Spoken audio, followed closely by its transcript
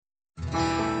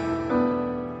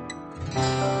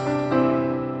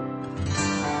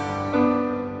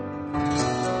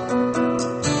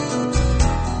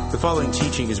following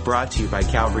teaching is brought to you by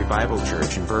Calvary Bible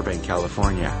Church in Burbank,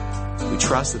 California. We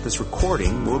trust that this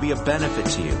recording will be a benefit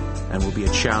to you and will be a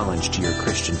challenge to your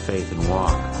Christian faith and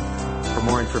walk. For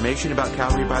more information about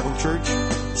Calvary Bible Church,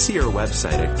 see our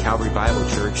website at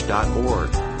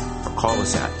calvarybiblechurch.org or call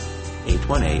us at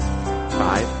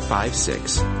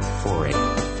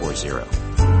 818-556-4840.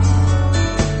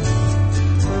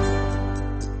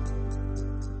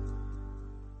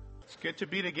 Good to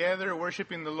be together,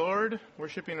 worshiping the Lord,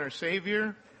 worshiping our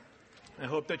Savior. I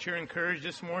hope that you're encouraged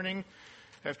this morning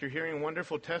after hearing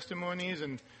wonderful testimonies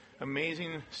and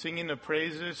amazing singing of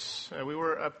praises. We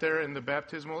were up there in the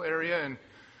baptismal area, and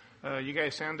you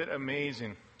guys sounded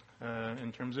amazing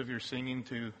in terms of your singing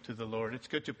to the Lord. It's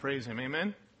good to praise Him.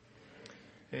 Amen?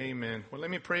 Amen. Well, let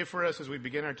me pray for us as we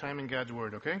begin our time in God's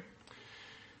Word, okay?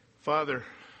 Father,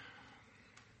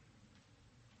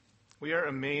 we are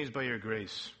amazed by your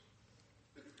grace.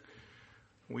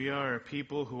 We are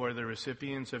people who are the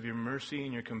recipients of your mercy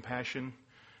and your compassion,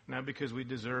 not because we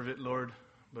deserve it, Lord,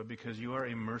 but because you are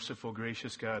a merciful,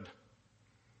 gracious God.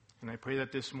 And I pray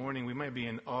that this morning we might be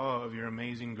in awe of your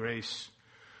amazing grace,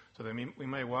 so that we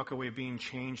might walk away being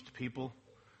changed people,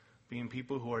 being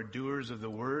people who are doers of the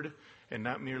word and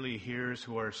not merely hearers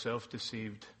who are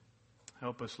self-deceived.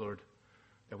 Help us, Lord,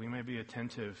 that we might be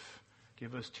attentive.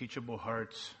 Give us teachable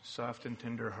hearts, soft and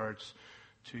tender hearts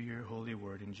to your holy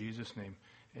word. In Jesus' name.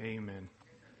 Amen.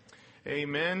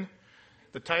 Amen.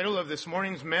 The title of this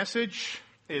morning's message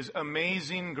is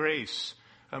Amazing Grace.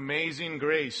 Amazing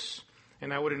Grace.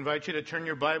 And I would invite you to turn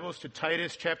your Bibles to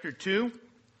Titus chapter 2.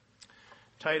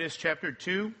 Titus chapter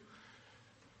 2.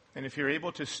 And if you're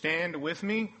able to stand with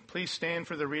me, please stand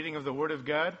for the reading of the Word of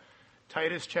God.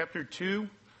 Titus chapter 2.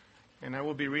 And I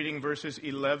will be reading verses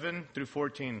 11 through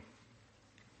 14.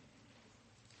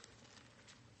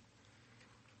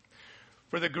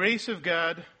 For the grace of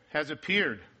God has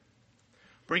appeared,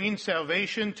 bringing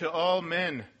salvation to all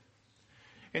men,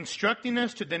 instructing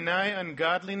us to deny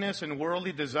ungodliness and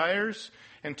worldly desires,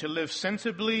 and to live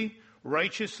sensibly,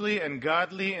 righteously, and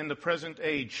godly in the present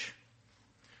age,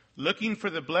 looking for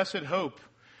the blessed hope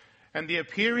and the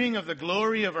appearing of the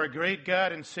glory of our great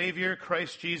God and Savior,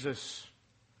 Christ Jesus,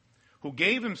 who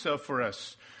gave himself for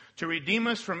us to redeem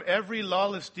us from every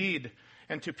lawless deed,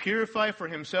 and to purify for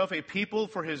himself a people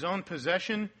for his own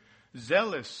possession,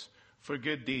 zealous for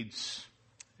good deeds.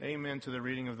 Amen to the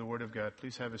reading of the Word of God.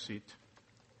 Please have a seat.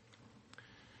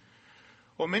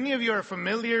 Well, many of you are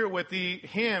familiar with the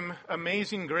hymn,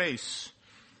 Amazing Grace.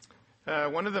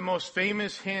 One of the most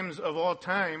famous hymns of all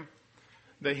time.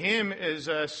 The hymn is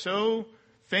so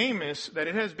famous that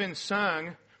it has been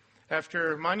sung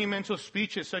after monumental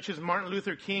speeches such as Martin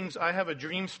Luther King's I Have a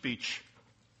Dream speech.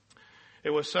 It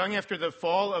was sung after the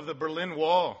fall of the Berlin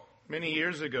Wall many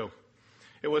years ago.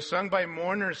 It was sung by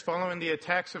mourners following the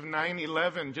attacks of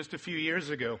 9/11 just a few years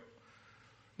ago.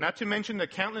 Not to mention the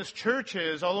countless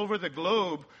churches all over the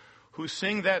globe who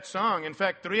sing that song. In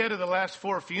fact, 3 out of the last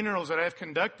 4 funerals that I've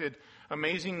conducted,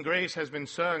 Amazing Grace has been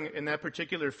sung in that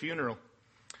particular funeral.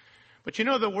 But you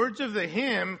know, the words of the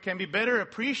hymn can be better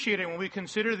appreciated when we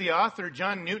consider the author,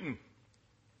 John Newton.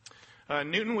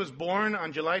 Newton was born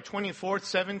on July 24th,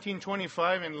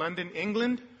 1725 in London,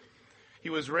 England. He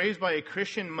was raised by a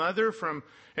Christian mother from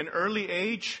an early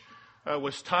age,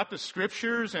 was taught the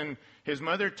scriptures, and his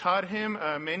mother taught him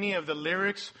many of the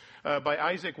lyrics by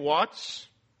Isaac Watts.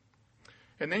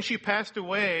 And then she passed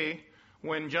away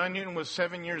when John Newton was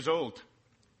 7 years old.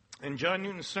 And John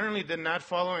Newton certainly did not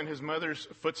follow in his mother's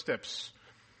footsteps.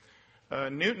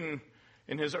 Newton,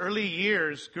 in his early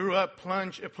years, grew up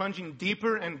plunging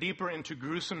deeper and deeper into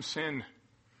gruesome sin.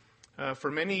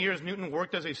 For many years, Newton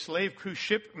worked as a slave cruise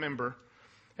ship member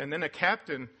and then a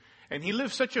captain. And he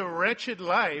lived such a wretched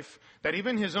life that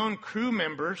even his own crew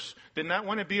members did not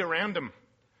want to be around him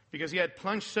because he had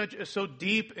plunged so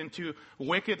deep into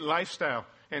wicked lifestyle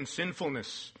and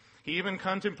sinfulness. He even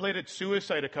contemplated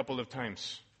suicide a couple of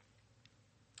times.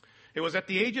 It was at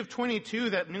the age of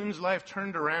 22 that Newton's life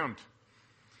turned around.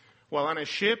 While on a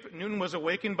ship, Newton was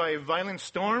awakened by a violent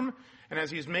storm, and as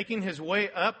he's making his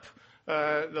way up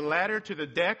the ladder to the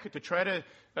deck to try to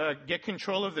get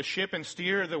control of the ship and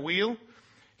steer the wheel,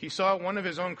 he saw one of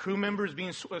his own crew members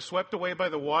being swept away by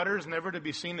the waters, never to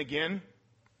be seen again.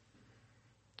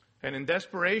 And in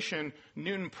desperation,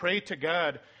 Newton prayed to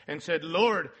God and said,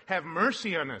 "Lord, have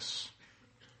mercy on us."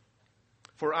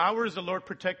 For hours, the Lord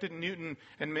protected Newton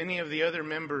and many of the other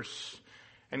members.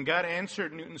 And God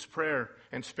answered Newton's prayer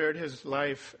and spared his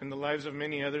life and the lives of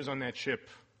many others on that ship.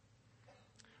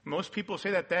 Most people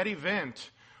say that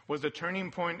event was the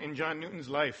turning point in John Newton's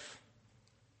life.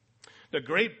 The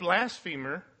great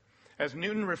blasphemer as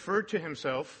Newton referred to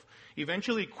himself,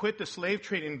 eventually quit the slave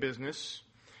trading business,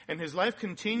 and his life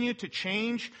continued to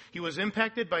change. He was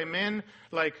impacted by men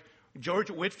like George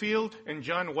Whitefield and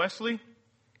John Wesley.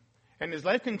 And his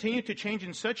life continued to change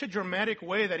in such a dramatic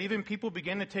way that even people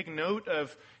began to take note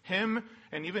of him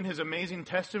and even his amazing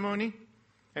testimony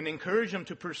and encourage him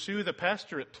to pursue the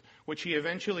pastorate, which he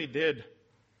eventually did.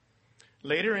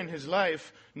 Later in his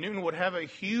life, Newton would have a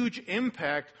huge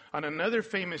impact on another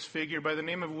famous figure by the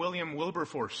name of William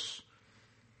Wilberforce,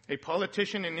 a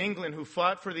politician in England who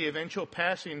fought for the eventual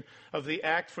passing of the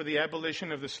Act for the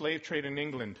abolition of the slave trade in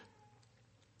England.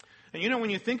 And when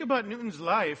you think about Newton's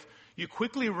life, you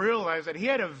quickly realize that he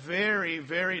had a very,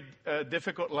 very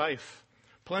difficult life,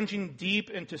 plunging deep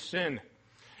into sin.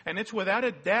 And it's without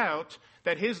a doubt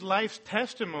that his life's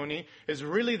testimony is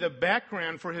really the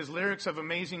background for his lyrics of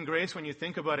Amazing Grace when you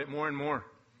think about it more and more.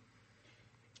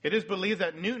 It is believed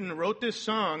that Newton wrote this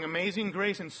song, Amazing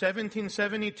Grace, in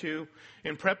 1772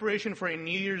 in preparation for a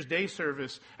New Year's Day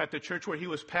service at the church where he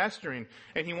was pastoring.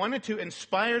 And he wanted to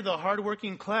inspire the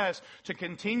hardworking class to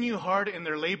continue hard in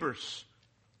their labors.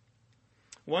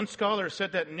 One scholar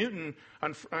said that Newton,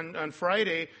 on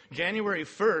Friday, January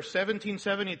 1st,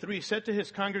 1773, said to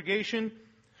his congregation,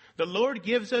 "The Lord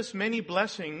gives us many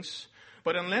blessings,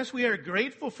 but unless we are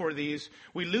grateful for these,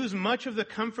 we lose much of the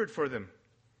comfort for them."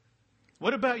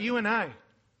 What about you and I?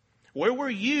 Where were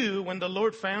you when the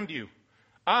Lord found you?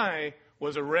 I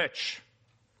was a wretch.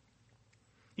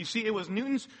 You see, it was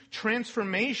Newton's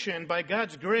transformation by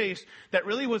God's grace that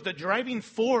really was the driving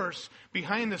force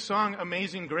behind the song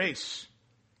Amazing Grace.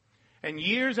 And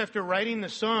years after writing the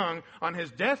song, on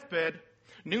his deathbed,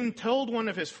 Newton told one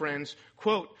of his friends,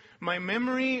 quote, "My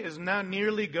memory is now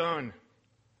nearly gone,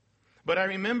 but I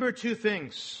remember two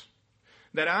things,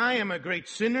 that I am a great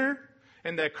sinner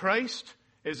and that Christ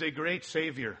is a great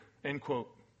Savior," end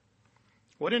quote.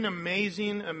 What an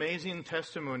amazing, amazing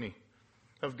testimony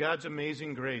of God's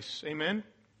amazing grace. Amen?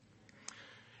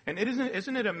 And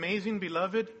isn't it amazing,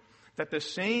 beloved, that the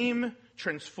same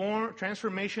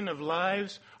transformation of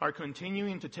lives are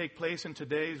continuing to take place in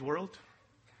today's world?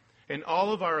 In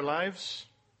all of our lives,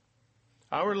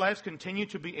 our lives continue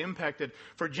to be impacted.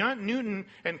 For John Newton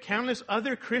and countless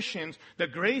other Christians, the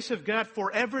grace of God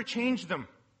forever changed them.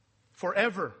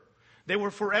 Forever. They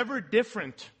were forever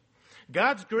different.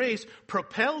 God's grace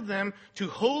propelled them to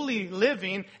holy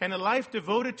living and a life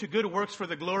devoted to good works for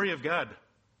the glory of God.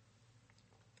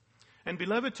 And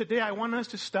beloved, today I want us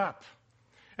to stop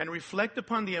and reflect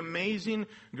upon the amazing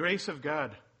grace of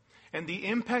God and the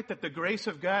impact that the grace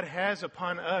of God has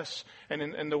upon us and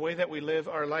in the way that we live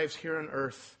our lives here on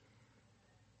earth.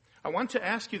 I want to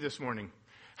ask you this morning,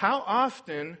 how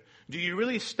often do you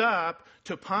really stop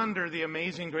to ponder the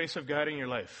amazing grace of God in your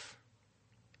life?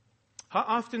 How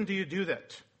often do you do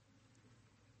that?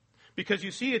 Because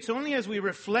you see, it's only as we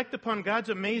reflect upon God's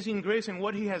amazing grace and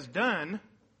what He has done,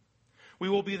 we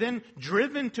will be then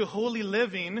driven to holy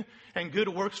living and good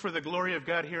works for the glory of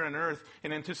God here on earth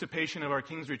in anticipation of our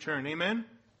King's return. Amen?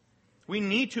 We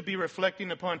need to be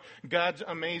reflecting upon God's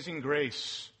amazing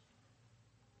grace.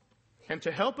 And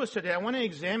to help us today, I want to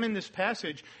examine this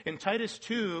passage in Titus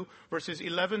 2, verses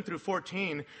 11 through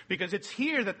 14, because it's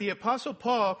here that the Apostle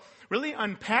Paul really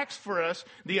unpacks for us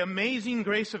the amazing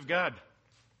grace of God.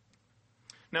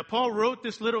 Now, Paul wrote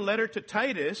this little letter to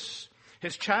Titus,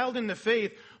 his child in the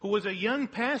faith, who was a young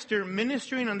pastor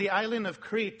ministering on the island of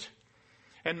Crete.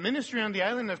 And ministry on the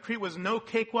island of Crete was no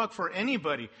cakewalk for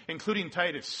anybody, including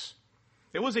Titus.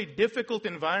 It was a difficult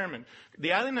environment.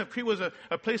 The island of Crete was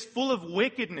a place full of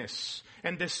wickedness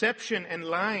and deception and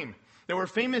lying. There were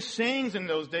famous sayings in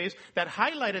those days that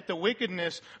highlighted the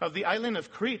wickedness of the island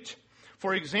of Crete.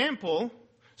 For example,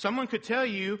 someone could tell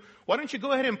you, "Why don't you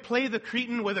go ahead and play the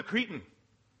Cretan with a Cretan?"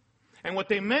 And what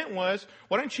they meant was,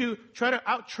 "Why don't you try to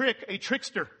out-trick a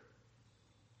trickster?"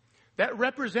 That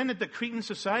represented the Cretan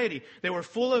society. They were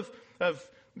full of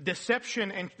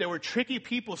deception, and they were tricky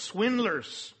people,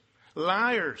 swindlers,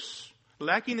 liars,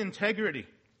 lacking integrity.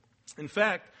 In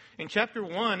fact, in chapter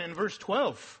 1 and verse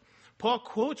 12, Paul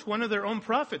quotes one of their own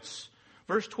prophets.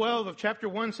 Verse 12 of chapter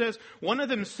 1 says, "One of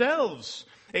themselves,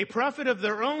 a prophet of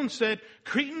their own, said,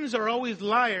 'Cretans are always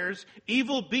liars,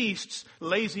 evil beasts,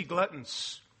 lazy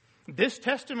gluttons.' This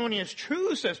testimony is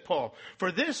true," says Paul.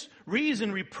 "For this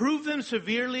reason, reprove them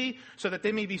severely so that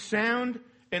they may be sound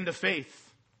in the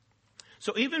faith."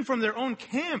 So even from their own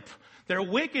camp, their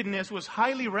wickedness was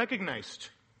highly recognized.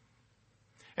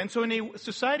 And so in a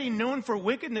society known for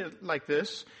wickedness like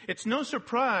this, it's no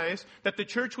surprise that the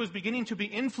church was beginning to be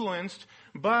influenced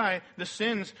by the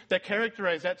sins that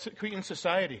characterized that Cretan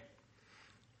society.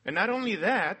 And not only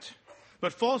that,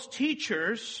 but false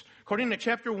teachers According to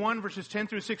chapter 1, verses 10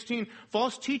 through 16,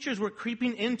 false teachers were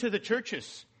creeping into the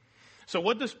churches. So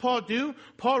what does Paul do?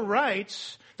 Paul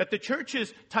writes that the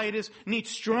churches, Titus, need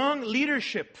strong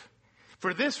leadership.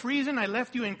 For this reason I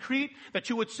left you in Crete, that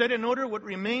you would set in order what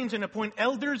remains and appoint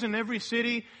elders in every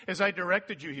city as I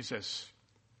directed you, he says.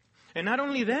 And not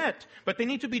only that, but they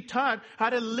need to be taught how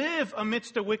to live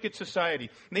amidst a wicked society.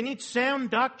 They need sound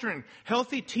doctrine,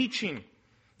 healthy teaching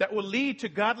that will lead to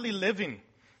godly living.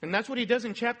 And that's what he does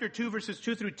in chapter 2, verses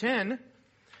 2 through 10.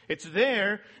 It's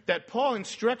there that Paul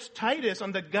instructs Titus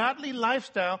on the godly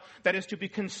lifestyle that is to be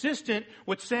consistent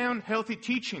with sound, healthy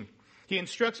teaching. He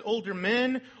instructs older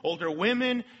men, older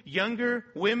women, younger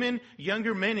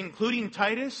men, including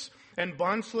Titus, and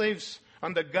bondslaves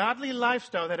on the godly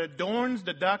lifestyle that adorns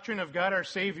the doctrine of God our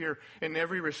Savior in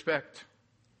every respect.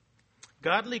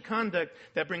 Godly conduct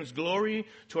that brings glory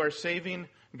to our saving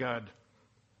God.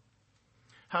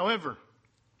 However,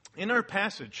 in our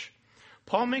passage,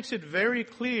 Paul makes it very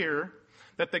clear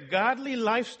that the godly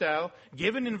lifestyle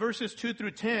given in verses 2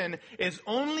 through 10 is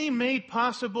only made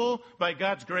possible by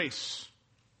God's grace.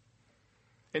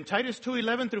 In Titus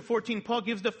 2:11 through 14, Paul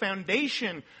gives the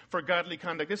foundation for godly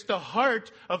conduct. It's the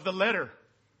heart of the letter.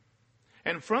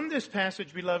 And from this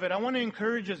passage, beloved, I want to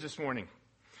encourage us this morning.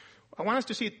 I want us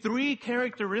to see three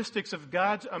characteristics of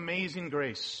God's amazing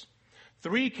grace.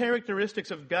 Three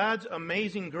characteristics of God's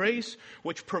amazing grace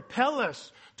which propel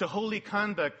us to holy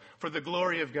conduct for the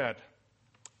glory of God.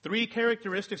 Three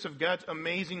characteristics of God's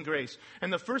amazing grace.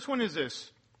 And the first one is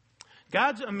this.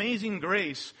 God's amazing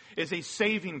grace is a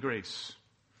saving grace.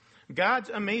 God's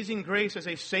amazing grace is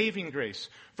a saving grace.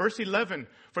 Verse 11,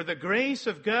 for the grace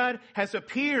of God has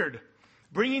appeared,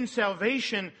 bringing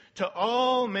salvation to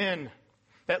all men.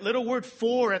 That little word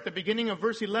 "for" at the beginning of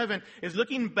verse 11 is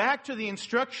looking back to the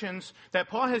instructions that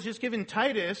Paul has just given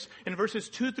Titus in verses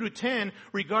 2 through 10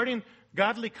 regarding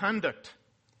godly conduct.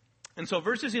 And so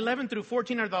verses 11 through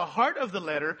 14 are the heart of the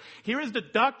letter. Here is the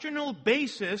doctrinal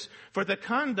basis for the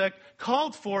conduct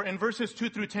called for in verses 2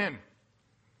 through 10.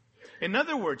 In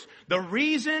other words, the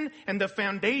reason and the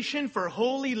foundation for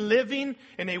holy living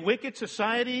in a wicked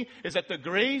society is that the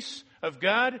grace of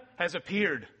God has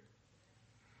appeared.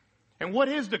 And what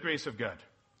is the grace of God?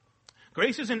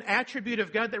 Grace is an attribute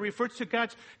of God that refers to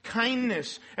God's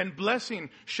kindness and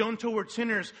blessing shown toward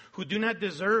sinners who do not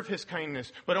deserve His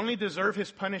kindness, but only deserve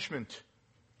His punishment.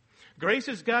 Grace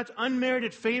is God's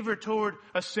unmerited favor toward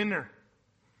a sinner.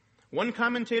 One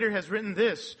commentator has written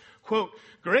this, quote,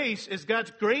 grace is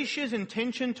God's gracious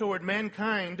intention toward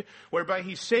mankind, whereby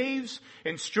He saves,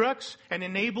 instructs, and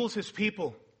enables His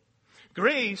people.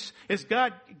 Grace is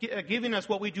God giving us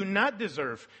what we do not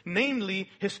deserve, namely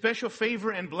His special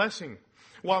favor and blessing.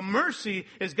 While mercy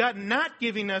is God not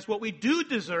giving us what we do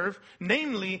deserve,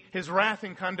 namely His wrath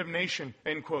and condemnation,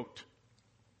 end quote.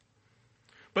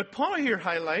 But Paul here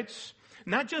highlights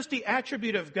not just the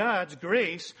attribute of God's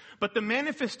grace, but the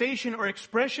manifestation or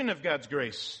expression of God's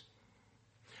grace.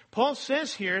 Paul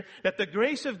says here that the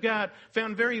grace of God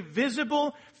found very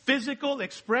visible, physical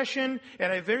expression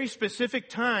at a very specific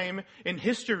time in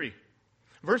history.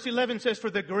 Verse 11 says, for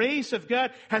the grace of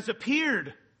God has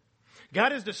appeared.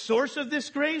 God is the source of this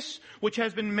grace, which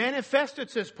has been manifested,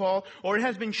 says Paul, or it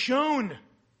has been shown.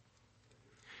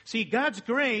 See, God's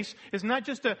grace is not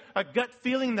just a gut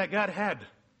feeling that God had.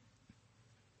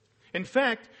 In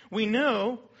fact, we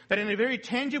know that in a very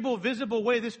tangible, visible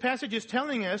way, this passage is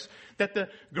telling us that the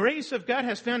grace of God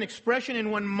has found expression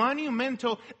in one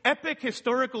monumental, epic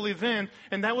historical event,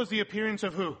 and that was the appearance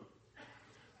of who?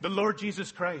 The Lord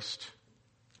Jesus Christ.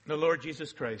 The Lord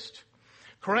Jesus Christ.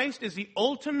 Christ is the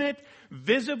ultimate,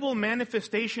 visible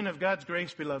manifestation of God's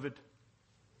grace, beloved.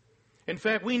 In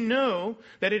fact, we know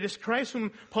that it is Christ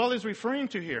whom Paul is referring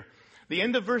to here. The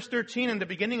end of verse 13 and the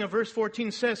beginning of verse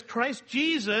 14 says, Christ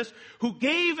Jesus, who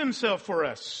gave Himself for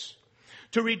us,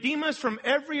 to redeem us from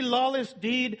every lawless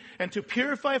deed and to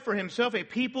purify for Himself a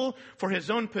people for His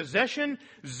own possession,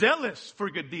 zealous for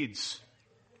good deeds.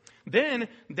 Then,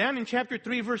 down in chapter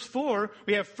 3, verse 4,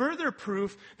 we have further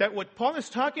proof that what Paul is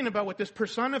talking about with this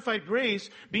personified grace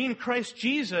being Christ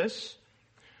Jesus.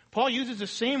 Paul uses the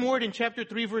same word in chapter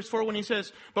 3, verse 4 when he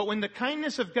says, but when the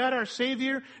kindness of God our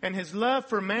Savior and His love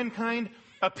for mankind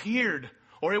appeared,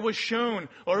 or it was shown,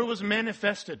 or it was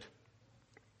manifested.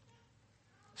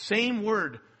 Same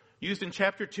word used in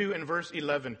chapter 2 and verse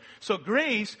 11. So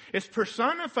grace is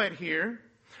personified here,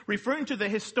 referring to the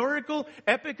historical,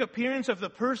 epic appearance of the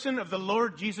person of the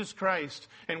Lord Jesus Christ.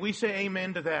 And we say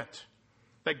amen to that.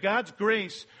 That God's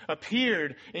grace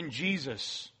appeared in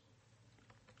Jesus.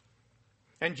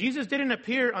 And Jesus didn't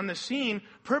appear on the scene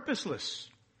purposeless.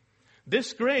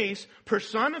 This grace,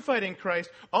 personified in Christ,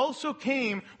 also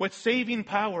came with saving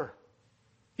power.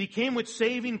 He came with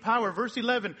saving power. Verse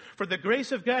 11, for the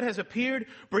grace of God has appeared,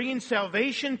 bringing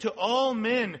salvation to all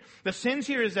men. The sense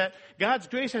here is that God's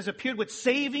grace has appeared with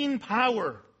saving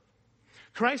power.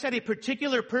 Christ had a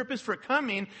particular purpose for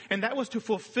coming, and that was to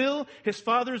fulfill His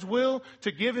Father's will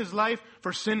to give His life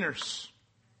for sinners.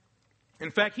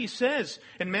 In fact, He says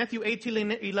in Matthew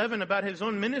 18:11 about His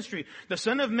own ministry, the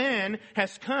Son of Man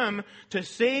has come to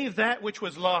save that which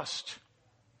was lost.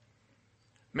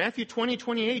 Matthew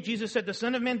 20:28, Jesus said, the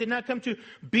Son of Man did not come to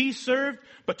be served,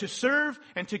 but to serve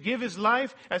and to give His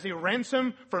life as a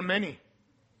ransom for many.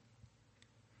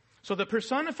 So the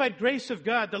personified grace of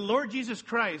God, the Lord Jesus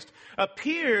Christ,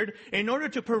 appeared in order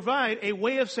to provide a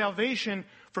way of salvation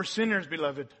for sinners,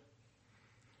 beloved.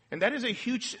 And that is a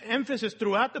huge emphasis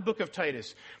throughout the book of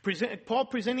Titus. Paul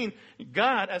presenting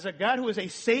God as a God who is a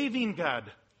saving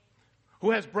God,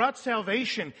 who has brought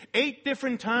salvation 8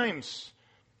 different times.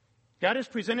 God is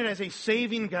presented as a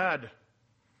saving God.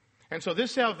 And so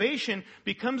this salvation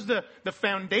becomes the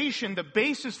foundation, the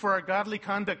basis for our godly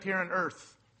conduct here on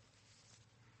earth.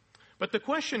 But the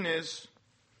question is,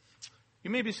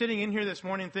 you may be sitting in here this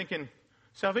morning thinking,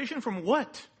 salvation from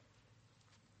what?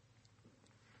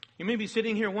 You may be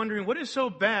sitting here wondering, what is so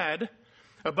bad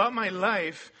about my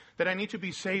life that I need to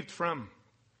be saved from?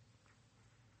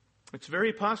 It's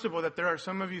very possible that there are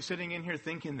some of you sitting in here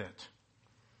thinking that.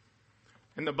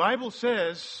 And the Bible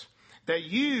says that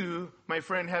you, my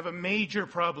friend, have a major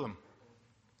problem.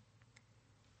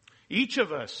 Each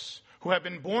of us who have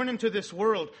been born into this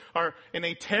world are in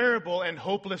a terrible and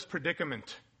hopeless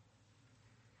predicament.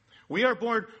 We are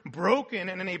born broken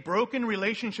and in a broken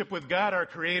relationship with God, our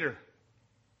Creator.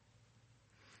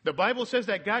 The Bible says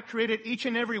that God created each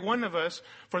and every one of us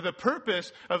for the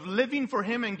purpose of living for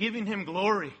Him and giving Him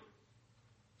glory,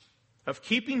 of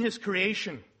keeping His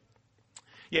creation.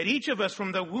 Yet each of us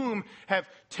from the womb have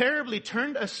terribly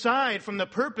turned aside from the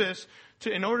purpose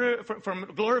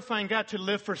from glorifying God to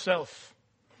live for self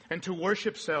and to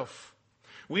worship self.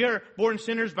 We are born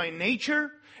sinners by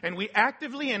nature, and we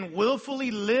actively and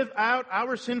willfully live out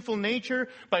our sinful nature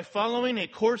by following a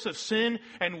course of sin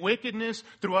and wickedness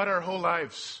throughout our whole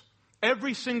lives.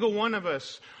 Every single one of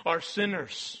us are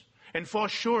sinners and fall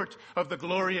short of the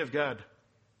glory of God.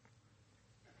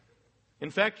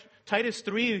 In fact, Titus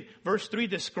 3, verse 3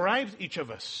 describes each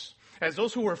of us as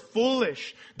those who were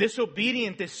foolish,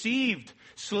 disobedient, deceived,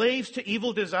 slaves to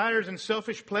evil desires and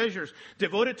selfish pleasures,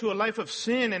 devoted to a life of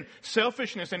sin and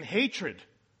selfishness and hatred.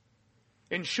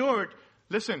 In short,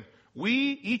 listen,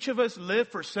 each of us live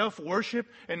for self-worship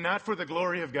and not for the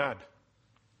glory of God.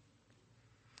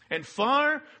 And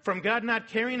far from God not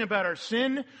caring about our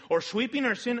sin or sweeping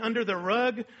our sin under the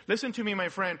rug, listen to me, my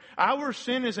friend, our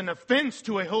sin is an offense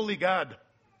to a holy God.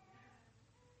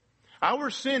 Our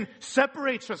sin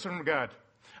separates us from God.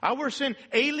 Our sin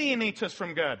alienates us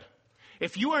from God.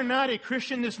 If you are not a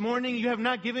Christian this morning, you have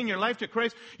not given your life to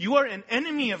Christ, you are an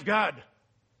enemy of God.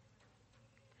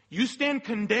 You stand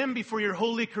condemned before your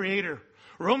holy Creator.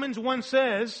 Romans 1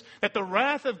 says that the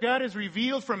wrath of God is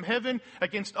revealed from heaven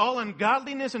against all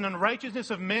ungodliness and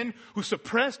unrighteousness of men who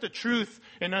suppress the truth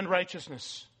in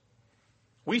unrighteousness.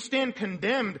 We stand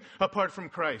condemned apart from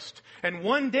Christ. And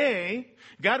one day,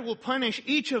 God will punish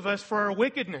each of us for our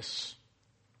wickedness.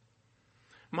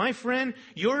 My friend,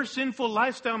 your sinful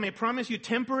lifestyle may promise you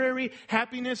temporary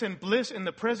happiness and bliss in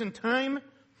the present time,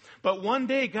 but one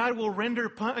day God will render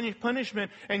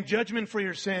punishment and judgment for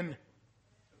your sin.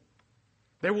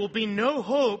 There will be no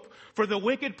hope for the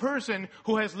wicked person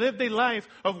who has lived a life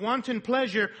of wanton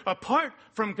pleasure apart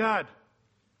from God.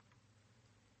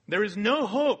 There is no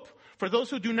hope for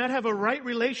those who do not have a right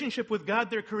relationship with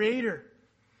God, their Creator.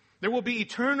 There will be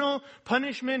eternal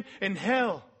punishment in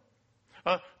hell,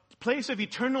 a place of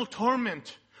eternal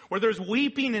torment where there's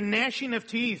weeping and gnashing of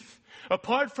teeth,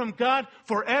 apart from God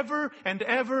forever and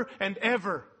ever and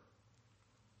ever,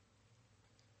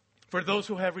 for those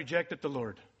who have rejected the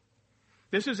Lord.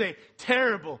 This is a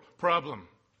terrible problem,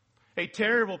 a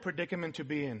terrible predicament to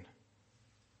be in.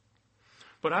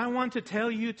 But I want to tell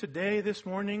you today, this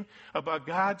morning, about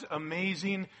God's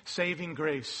amazing saving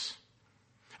grace.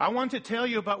 I want to tell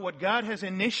you about what God has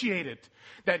initiated.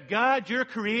 That God, your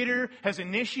Creator, has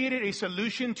initiated a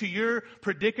solution to your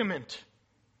predicament.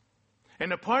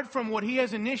 And apart from what He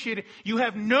has initiated, you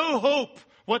have no hope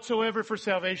whatsoever for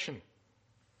salvation.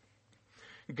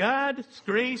 God's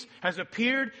grace has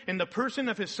appeared in the person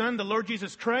of His Son, the Lord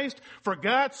Jesus Christ. For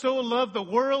God so loved the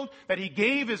world that He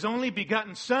gave His only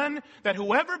begotten Son, that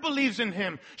whoever believes in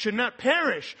Him should not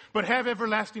perish, but have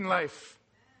everlasting life.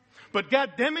 But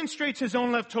God demonstrates His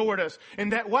own love toward us in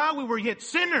that while we were yet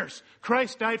sinners,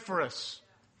 Christ died for us.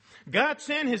 God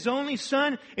sent His only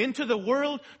Son into the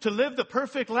world to live the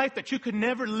perfect life that you could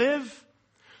never live,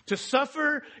 to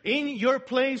suffer in your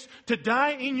place, to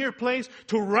die in your place,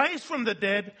 to rise from the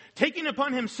dead, taking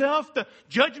upon Himself the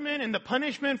judgment and the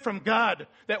punishment from God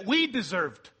that we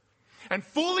deserved, and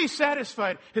fully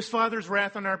satisfied His Father's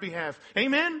wrath on our behalf.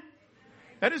 Amen?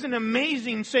 That is an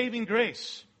amazing saving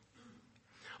grace.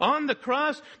 On the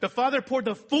cross, the Father poured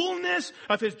the fullness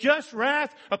of His just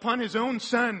wrath upon His own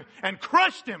Son and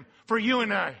crushed Him for you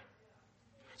and I,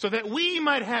 so that we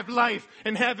might have life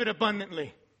and have it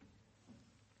abundantly.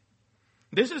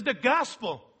 This is the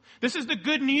gospel. This is the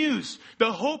good news,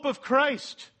 the hope of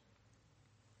Christ.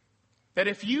 That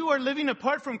if you are living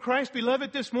apart from Christ,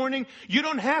 beloved, this morning, you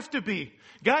don't have to be.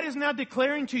 God is now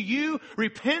declaring to you,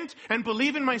 repent and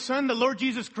believe in my Son, the Lord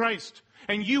Jesus Christ,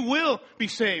 and you will be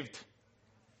saved.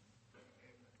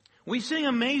 We sing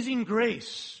Amazing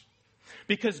Grace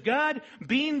because God,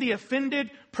 being the offended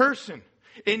person,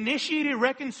 initiated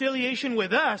reconciliation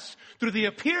with us through the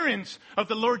appearance of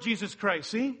the Lord Jesus Christ.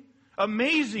 See?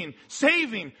 Amazing,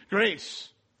 saving grace.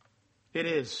 It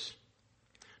is.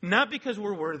 Not because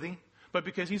we're worthy, but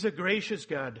because He's a gracious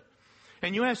God.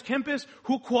 And you ask, Kempis,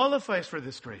 who qualifies for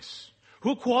this grace?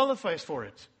 Who qualifies for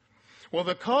it? Well,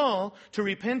 the call to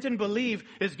repent and believe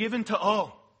is given to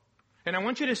all. And I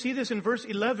want you to see this in verse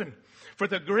 11. For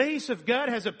the grace of God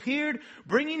has appeared,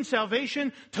 bringing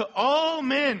salvation to all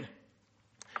men.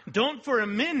 Don't for a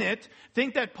minute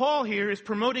think that Paul here is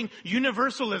promoting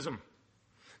universalism,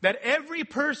 that every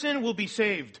person will be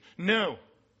saved. No.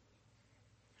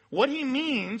 What he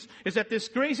means is that this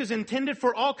grace is intended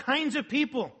for all kinds of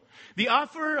people. The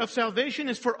offer of salvation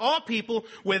is for all people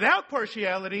without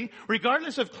partiality,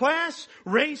 regardless of class,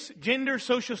 race, gender,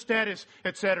 social status,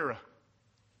 etc.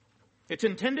 It's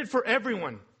intended for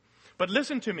everyone. But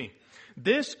listen to me.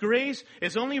 This grace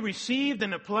is only received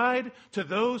and applied to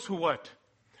those who what?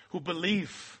 Who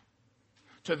believe.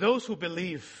 To those who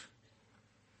believe.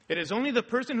 It is only the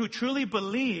person who truly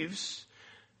believes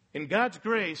in God's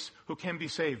grace who can be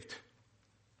saved.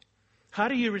 How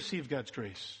do you receive God's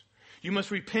grace? You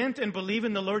must repent and believe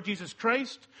in the Lord Jesus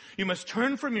Christ. You must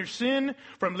turn from your sin,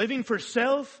 from living for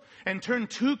self, and turn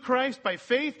to Christ by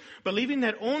faith, believing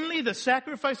that only the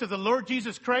sacrifice of the Lord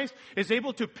Jesus Christ is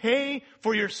able to pay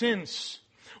for your sins.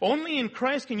 Only in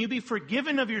Christ can you be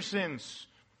forgiven of your sins.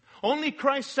 Only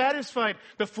Christ satisfied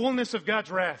the fullness of God's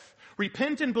wrath.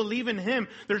 Repent and believe in Him.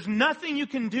 There's nothing you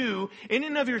can do in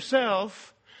and of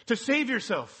yourself to save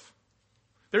yourself.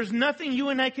 There's nothing you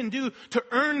and I can do to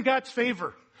earn God's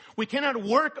favor. We cannot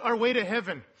work our way to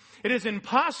heaven. It is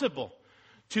impossible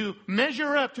to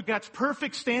measure up to God's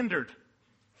perfect standard.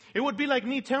 It would be like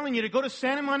me telling you to go to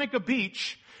Santa Monica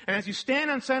Beach, and as you stand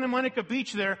on Santa Monica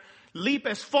Beach there, leap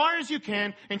as far as you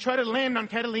can and try to land on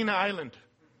Catalina Island.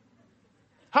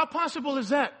 How possible is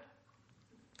that?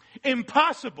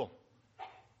 Impossible.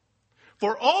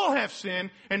 For all have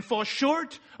sinned and fall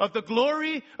short of the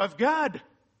glory of God.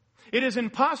 It is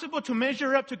impossible to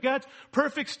measure up to God's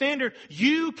perfect standard.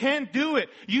 You can't do it.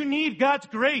 You need God's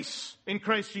grace in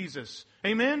Christ Jesus.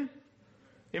 Amen?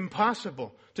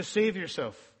 Impossible to save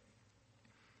yourself.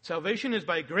 Salvation is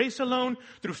by grace alone,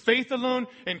 through faith alone,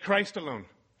 in Christ alone.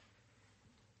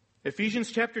 Ephesians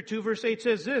chapter 2 verse 8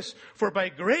 says this, for by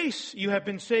grace you have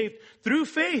been saved through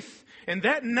faith, and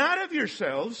that not of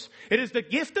yourselves. It is the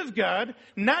gift of God,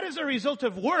 not as a result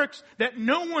of works, that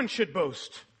no one should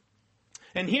boast.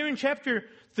 And here in chapter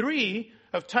 3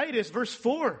 of Titus, verse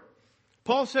 4,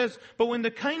 Paul says, but when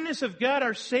the kindness of God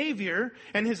our Savior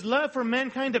and His love for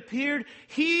mankind appeared,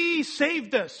 He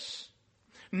saved us.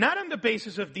 Not on the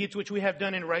basis of deeds which we have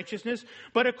done in righteousness,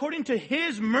 but according to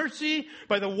His mercy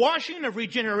by the washing of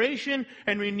regeneration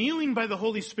and renewing by the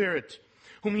Holy Spirit,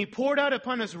 whom He poured out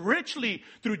upon us richly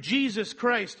through Jesus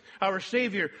Christ our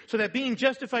Savior, so that being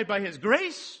justified by His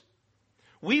grace,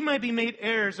 we might be made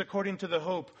heirs according to the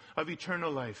hope of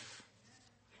eternal life.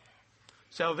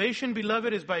 Salvation,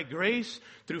 beloved, is by grace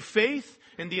through faith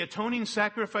in the atoning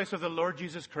sacrifice of the Lord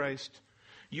Jesus Christ.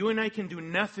 You and I can do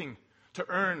nothing to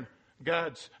earn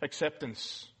God's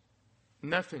acceptance.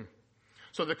 Nothing.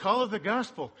 So the call of the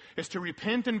gospel is to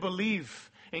repent and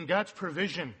believe in God's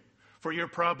provision for your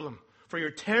problem, for your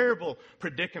terrible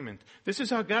predicament. This is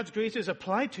how God's grace is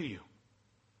applied to you.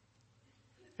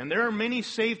 And there are many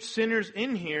saved sinners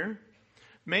in here,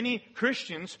 many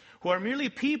Christians who are merely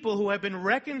people who have been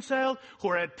reconciled, who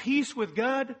are at peace with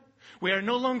God. We are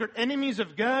no longer enemies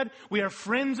of God. We are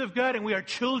friends of God, and we are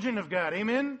children of God.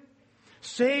 Amen?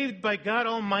 Saved by God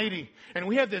Almighty. And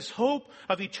we have this hope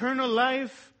of eternal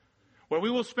life where we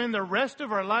will spend the rest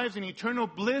of our lives in eternal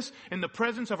bliss in the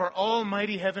presence of our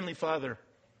almighty Heavenly Father.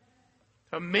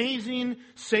 Amazing,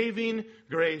 saving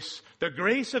grace. The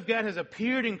grace of God has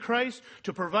appeared in Christ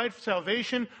to provide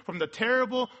salvation from the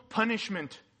terrible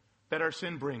punishment that our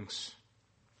sin brings.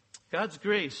 God's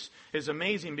grace is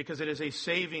amazing because it is a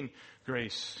saving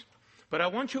grace. But I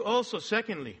want you also,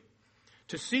 secondly,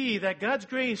 to see that God's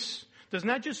grace does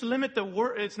not just limit the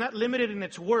work, it's not limited in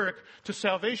its work to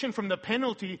salvation from the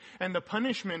penalty and the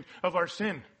punishment of our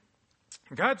sin.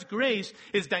 God's grace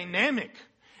is dynamic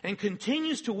and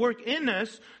continues to work in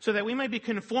us so that we might be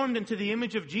conformed into the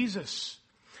image of Jesus.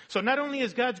 So not only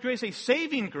is God's grace a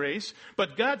saving grace,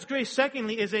 but God's grace,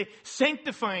 secondly, is a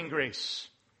sanctifying grace.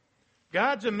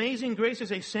 God's amazing grace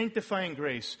is a sanctifying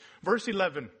grace. Verse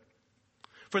 11.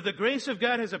 For the grace of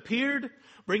God has appeared,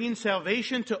 bringing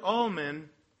salvation to all men,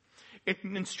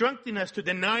 instructing us to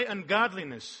deny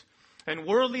ungodliness and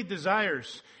worldly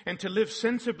desires and to live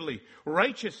sensibly,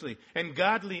 righteously, and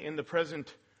godly in the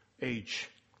present age.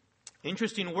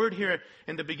 Interesting word here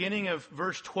in the beginning of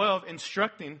verse 12,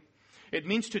 instructing. It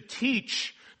means to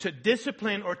teach, to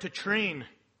discipline, or to train.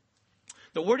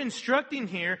 The word instructing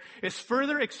here is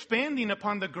further expanding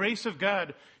upon the grace of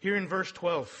God here in verse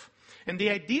 12. And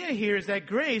the idea here is that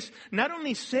grace not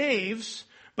only saves,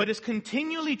 but is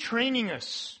continually training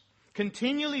us.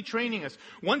 Continually training us.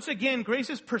 Once again, grace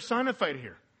is personified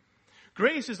here.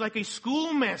 Grace is like a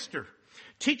schoolmaster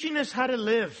teaching us how to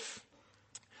live.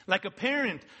 Like a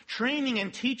parent training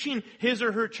and teaching his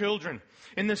or her children.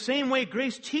 In the same way,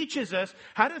 grace teaches us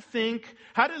how to think,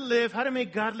 how to live, how to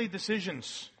make godly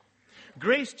decisions.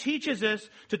 Grace teaches us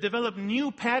to develop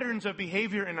new patterns of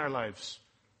behavior in our lives.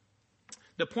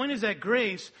 The point is that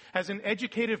grace has an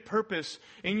educative purpose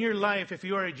in your life if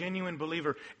you are a genuine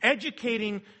believer.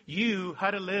 Educating you how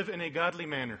to live in a godly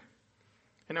manner.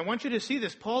 And I want you to see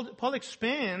this. Paul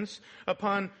expands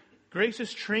upon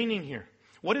grace's training here.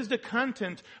 What is the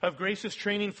content of grace's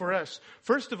training for us?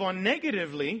 First of all,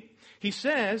 negatively, he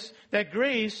says that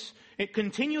grace, it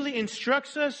continually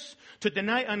instructs us to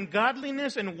deny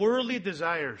ungodliness and worldly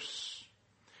desires.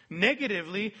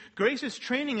 Negatively, grace is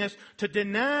training us to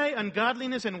deny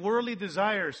ungodliness and worldly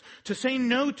desires, to say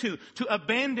no to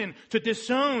abandon, to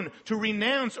disown, to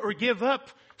renounce or give up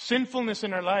sinfulness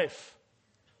in our life.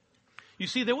 You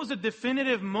see, there was a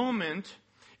definitive moment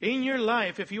in your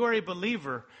life, if you are a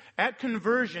believer, at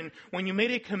conversion, when you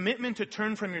made a commitment to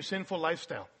turn from your sinful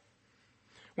lifestyle.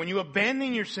 When you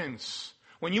abandoned your sins.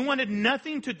 When you wanted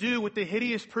nothing to do with the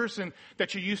hideous person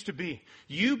that you used to be.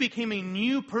 You became a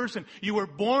new person. You were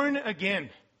born again.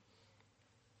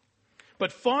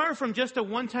 But far from just a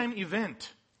one-time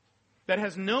event that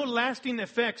has no lasting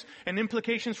effects and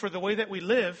implications for the way that we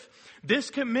live,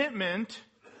 this commitment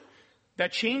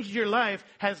that changed your life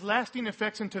has lasting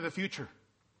effects into the future.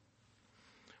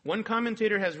 One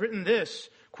commentator has written this,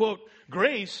 quote,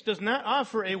 grace does not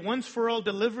offer a once-for-all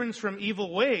deliverance from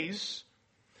evil ways,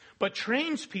 but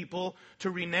trains people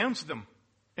to renounce them,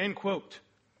 end quote.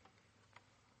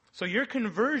 So your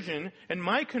conversion and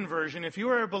my conversion, if you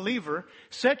are a believer,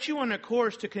 sets you on a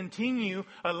course to continue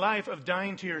a life of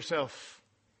dying to yourself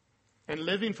and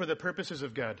living for the purposes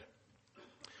of God.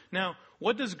 Now,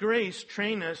 what does grace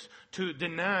train us to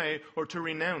deny or to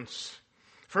renounce?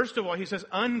 First of all, he says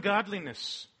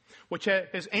ungodliness, which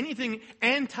is anything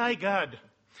anti-God.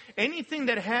 Anything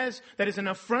that is an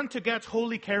affront to God's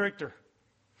holy character.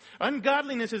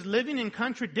 Ungodliness is living in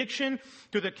contradiction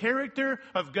to the character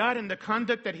of God and the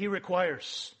conduct that He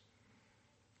requires.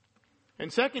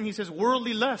 And second, he says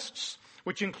worldly lusts,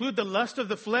 which include the lust of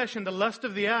the flesh and the lust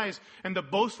of the eyes and the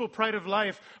boastful pride of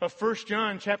life of 1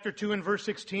 John chapter 2 and verse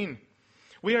 16.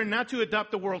 We are not to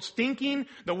adopt the world's thinking,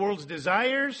 the world's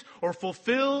desires, or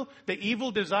fulfill the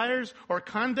evil desires or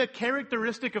conduct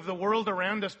characteristic of the world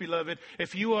around us, beloved,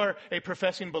 if you are a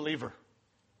professing believer.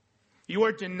 You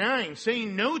are denying,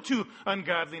 saying no to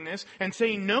ungodliness and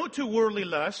saying no to worldly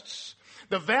lusts.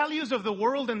 The values of the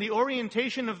world and the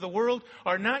orientation of the world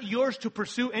are not yours to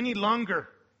pursue any longer.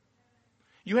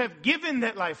 You have given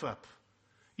that life up.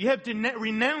 You have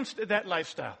renounced that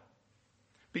lifestyle,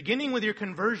 beginning with your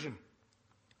conversion.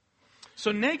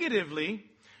 So negatively,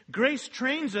 grace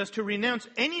trains us to renounce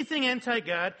anything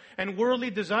anti-God and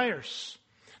worldly desires.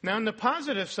 Now on the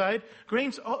positive side,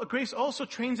 grace also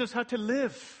trains us how to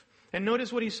live. And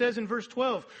notice what he says in verse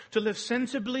 12, to live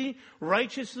sensibly,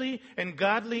 righteously, and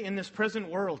godly in this present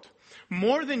world.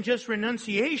 More than just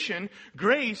renunciation,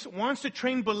 grace wants to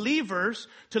train believers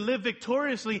to live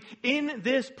victoriously in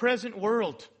this present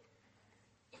world.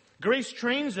 Grace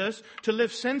trains us to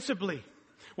live sensibly,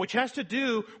 which has to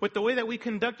do with the way that we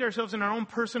conduct ourselves in our own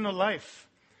personal life.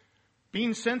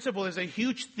 Being sensible is a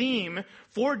huge theme.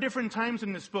 4 different times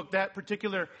in this book, that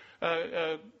particular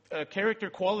character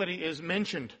quality is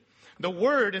mentioned. The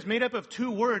word is made up of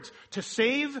 2 words, to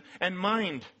save and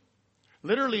mind.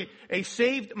 Literally, a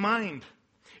saved mind.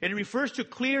 It refers to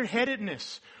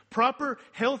clear-headedness, proper,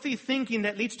 healthy thinking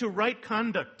that leads to right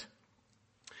conduct.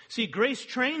 See, grace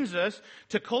trains us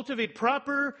to cultivate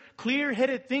proper,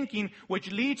 clear-headed thinking,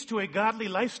 which leads to a godly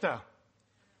lifestyle,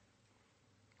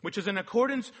 which is in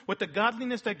accordance with the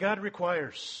godliness that God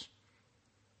requires.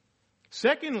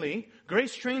 Secondly,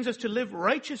 grace trains us to live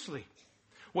righteously,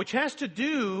 which has to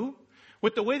do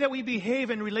with the way that we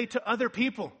behave and relate to other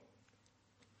people.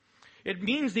 It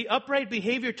means the upright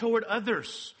behavior toward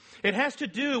others. It has to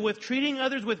do with treating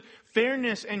others with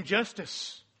fairness and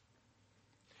justice.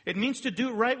 It means to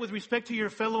do right with respect to your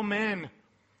fellow man,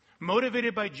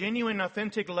 motivated by genuine,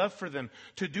 authentic love for them,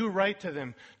 to do right to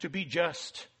them, to be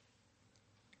just.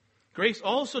 Grace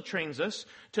also trains us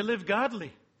to live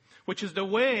godly, which is the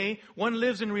way one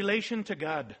lives in relation to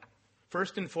God,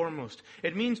 first and foremost.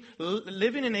 It means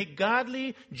living in a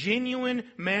godly, genuine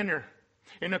manner,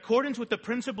 in accordance with the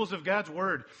principles of God's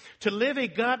Word. To live a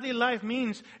godly life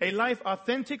means a life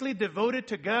authentically devoted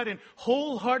to God and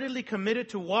wholeheartedly committed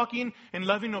to walking in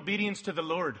loving obedience to the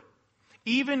Lord,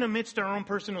 even amidst our own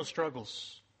personal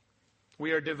struggles.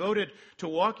 We are devoted to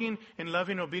walking in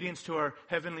loving obedience to our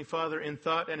Heavenly Father in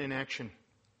thought and in action.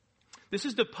 This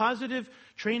is the positive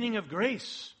training of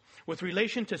grace with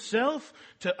relation to self,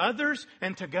 to others,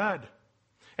 and to God.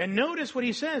 And notice what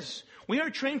he says. We are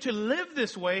trained to live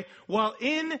this way while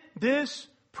in this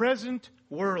present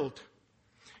world.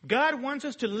 God wants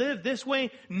us to live this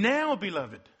way now,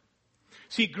 beloved.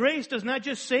 See, grace does not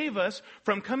just save us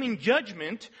from coming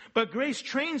judgment, but grace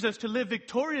trains us to live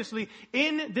victoriously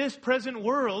in this present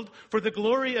world for the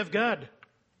glory of God.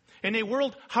 In a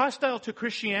world hostile to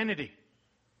Christianity.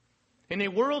 In a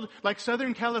world like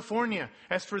Southern California,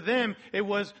 as for them, it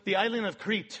was the island of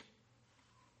Crete.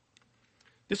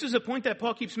 This is a point that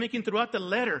Paul keeps making throughout the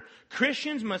letter.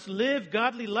 Christians must live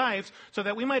godly lives so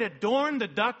that we might adorn the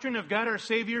doctrine of God our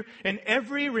Savior in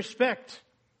every respect.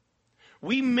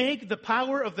 We make the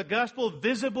power of the gospel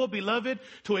visible, beloved,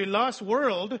 to a lost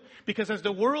world, because as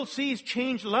the world sees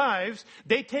changed lives,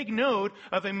 they take note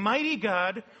of a mighty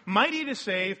God, mighty to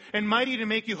save, and mighty to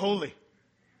make you holy.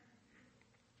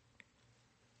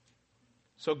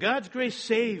 So God's grace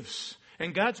saves,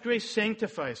 and God's grace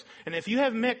sanctifies. And if you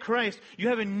have met Christ, you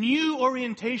have a new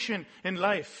orientation in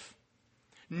life,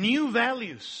 new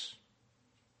values.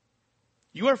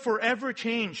 You are forever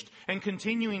changed and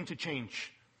continuing to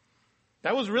change.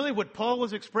 That was really what Paul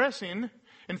was expressing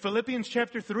in Philippians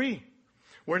chapter 3.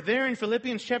 We're there in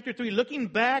Philippians chapter 3, looking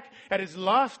back at his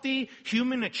lofty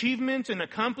human achievements and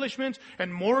accomplishments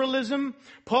and moralism.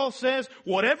 Paul says,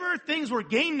 whatever things were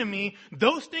gained to me,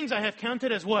 those things I have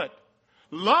counted as what?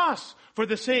 Loss for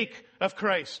the sake of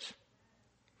Christ.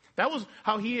 That was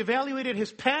how he evaluated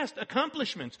his past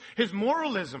accomplishments, his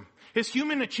moralism, his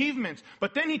human achievements.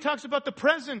 But then he talks about the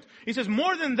present. He says,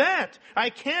 more than that, I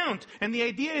count. And the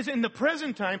idea is in the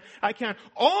present time, I count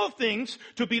all things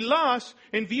to be lost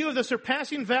in view of the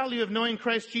surpassing value of knowing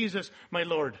Christ Jesus, my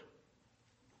Lord.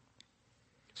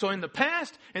 So in the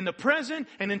past, in the present,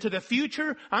 and into the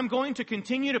future, I'm going to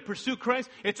continue to pursue Christ.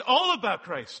 It's all about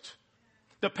Christ.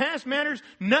 The past matters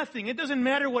nothing. It doesn't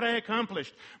matter what I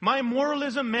accomplished. My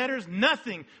moralism matters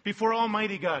nothing before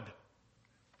Almighty God.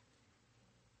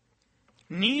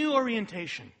 New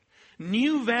orientation,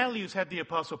 new values had the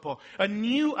Apostle Paul, a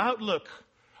new outlook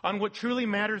on what truly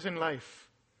matters in life.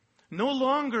 No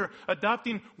longer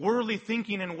adopting worldly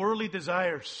thinking and worldly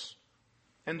desires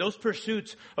and those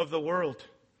pursuits of the world.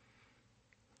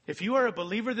 If you are a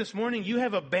believer this morning, you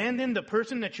have abandoned the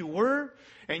person that you were,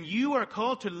 and you are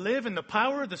called to live in the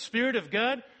power of the Spirit of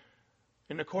God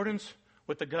in accordance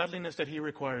with the godliness that He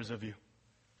requires of you.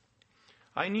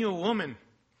 I knew a woman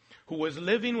who was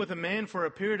living with a man for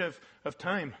a period of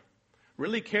time,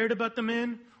 really cared about the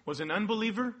man, was an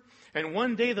unbeliever, and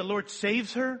one day the Lord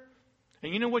saves her,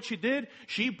 and you know what she did?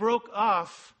 She broke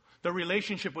off the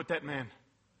relationship with that man.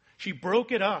 She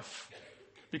broke it off.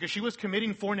 Because she was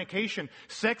committing fornication,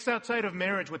 sex outside of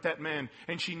marriage with that man.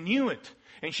 And she knew it.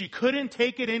 And she couldn't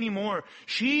take it anymore.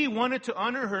 She wanted to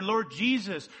honor her Lord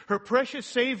Jesus, her precious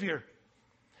Savior.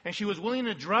 And she was willing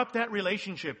to drop that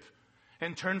relationship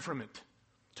and turn from it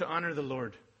to honor the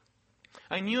Lord.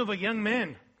 I knew of a young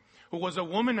man who was a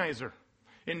womanizer,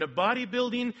 into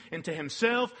bodybuilding, into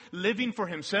himself, living for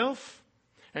himself.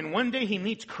 And one day he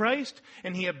meets Christ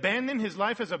and he abandoned his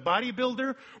life as a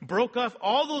bodybuilder, broke off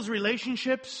all those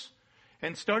relationships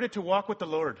and started to walk with the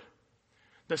Lord.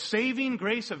 The saving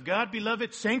grace of God,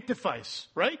 beloved, sanctifies,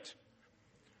 right?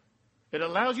 It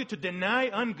allows you to deny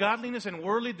ungodliness and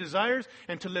worldly desires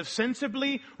and to live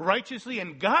sensibly, righteously,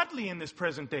 and godly in this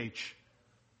present age.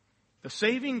 The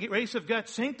saving grace of God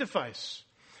sanctifies.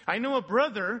 I know a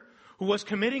brother who was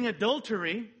committing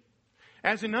adultery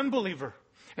as an unbeliever.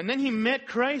 And then he met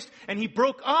Christ and he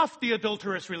broke off the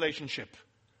adulterous relationship.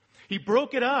 He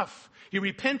broke it off. He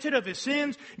repented of his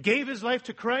sins, gave his life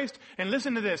to Christ, and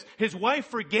listen to this. His wife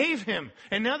forgave him,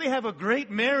 and now they have a great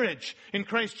marriage in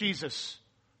Christ Jesus.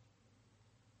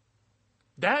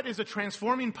 That is a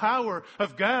transforming power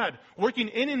of God working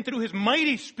in and through His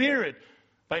mighty Spirit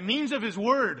by means of His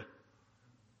Word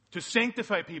to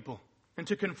sanctify people and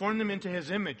to conform them into His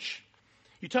image.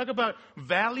 You talk about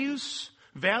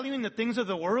valuing the things of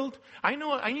the world. I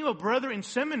knew a brother in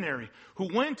seminary who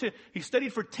he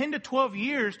studied for 10 to 12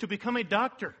 years to become a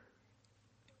doctor.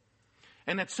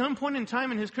 And at some point in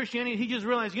time in his Christianity, he just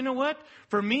realized, you know what?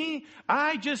 For me,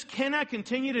 I just cannot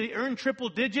continue to earn triple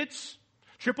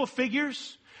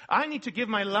figures. I need to give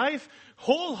my life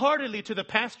wholeheartedly to the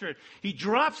pastorate. He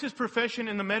drops his profession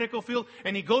in the medical field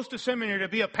and he goes to seminary to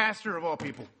be a pastor of all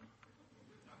people.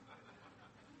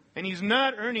 And he's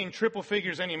not earning triple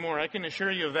figures anymore. I can assure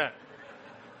you of that.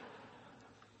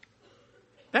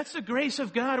 That's the grace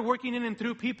of God working in and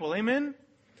through people. Amen?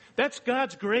 That's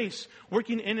God's grace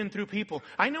working in and through people.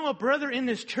 I know a brother in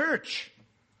this church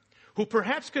who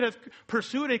perhaps could have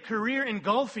pursued a career in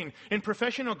golfing, in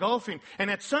professional golfing.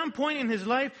 And at some point in his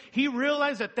life, he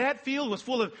realized that field was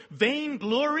full of vain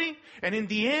glory. And in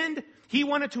the end, he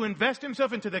wanted to invest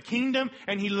himself into the kingdom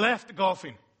and he left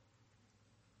golfing.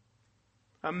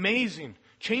 Amazing.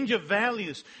 Change of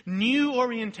values. New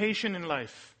orientation in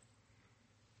life.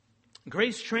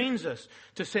 Grace trains us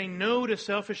to say no to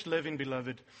selfish living,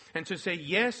 beloved, and to say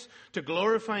yes to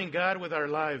glorifying God with our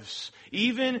lives,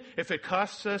 even if it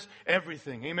costs us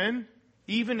everything. Amen?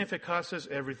 Even if it costs us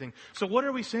everything. So what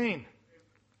are we saying?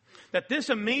 That this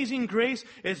amazing grace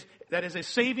that is a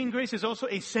saving grace is also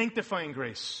a sanctifying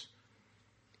grace.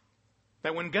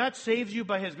 That when God saves you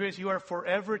by His grace, you are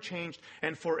forever changed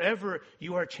and forever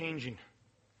you are changing.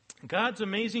 God's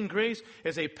amazing grace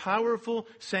is a powerful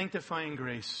sanctifying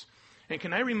grace. And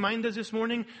can I remind us this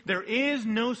morning, there is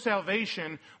no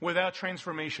salvation without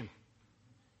transformation.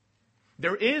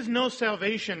 There is no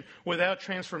salvation without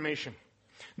transformation.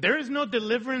 There is no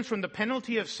deliverance from the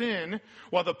penalty of sin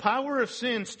while the power of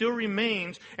sin still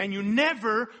remains and you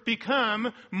never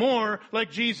become more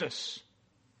like Jesus.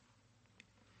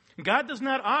 God does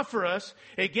not offer us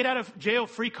a get out of jail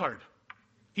free card.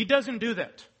 He doesn't do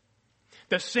that.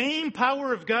 The same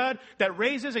power of God that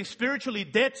raises a spiritually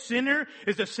dead sinner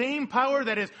is the same power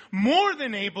that is more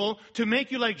than able to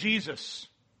make you like Jesus.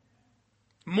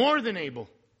 More than able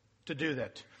to do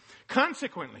that.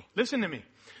 Consequently, listen to me.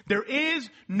 There is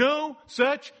no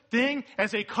such thing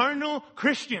as a carnal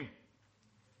Christian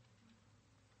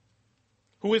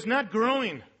who is not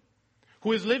growing,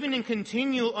 who is living in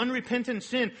continual unrepentant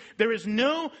sin. There is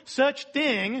no such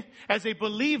thing as a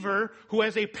believer who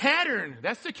has a pattern,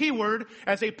 that's the key word,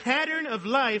 as a pattern of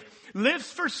life,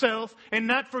 lives for self and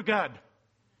not for God.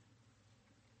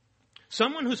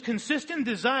 Someone whose consistent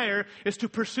desire is to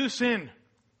pursue sin,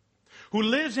 who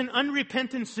lives in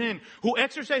unrepentant sin, who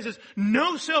exercises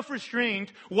no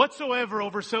self-restraint whatsoever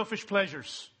over selfish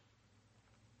pleasures.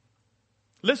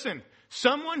 Listen.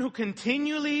 Someone who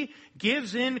continually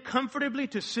gives in comfortably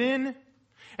to sin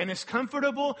and is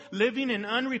comfortable living in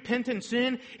unrepentant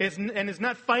sin and is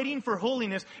not fighting for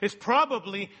holiness is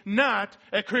probably not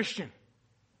a Christian.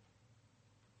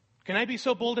 Can I be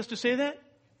so bold as to say that?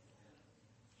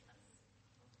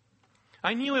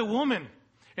 I knew a woman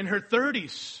in her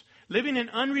 30s living in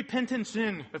unrepentant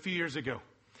sin a few years ago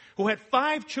who had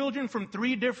 5 children from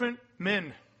 3 different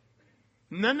men.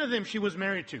 None of them she was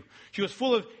married to. She was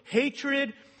full of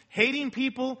hatred, hating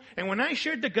people. And when I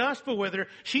shared the gospel with her,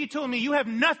 she told me, you have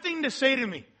nothing to say to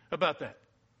me about that.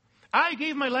 I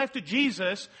gave my life to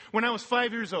Jesus when I was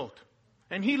 5 years old.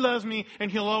 And He loves me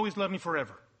and He'll always love me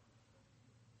forever.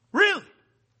 Really?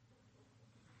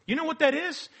 You know what that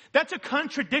is? That's a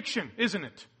contradiction, isn't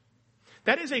it?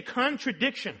 That is a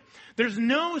contradiction. There's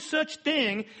no such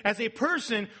thing as a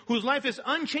person whose life is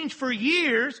unchanged for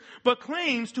years but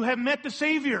claims to have met the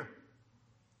Savior.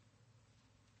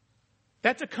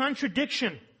 That's a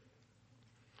contradiction.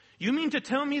 You mean to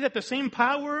tell me that the same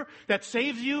power that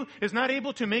saves you is not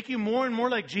able to make you more and more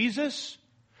like Jesus?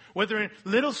 Whether in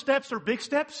little steps or big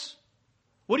steps?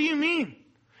 What do you mean?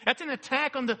 That's an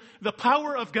attack on the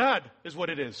power of God, is what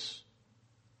it is.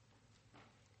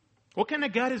 What kind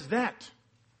of God is that?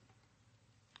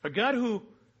 A God who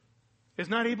is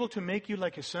not able to make you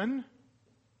like His Son?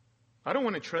 I don't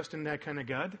want to trust in that kind of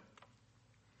God.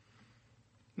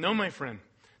 No, my friend.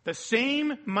 The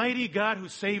same mighty God who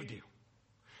saved you,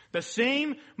 the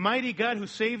same mighty God who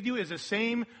saved you is the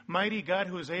same mighty God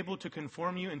who is able to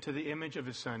conform you into the image of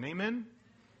His Son. Amen?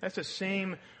 That's the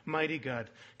same mighty God.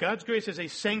 God's grace is a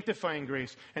sanctifying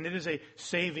grace, and it is a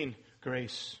saving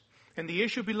grace. And the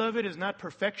issue, beloved, is not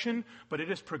perfection, but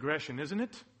it is progression, isn't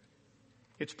it?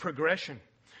 It's progression.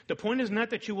 The point is not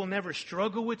that you will never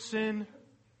struggle with sin,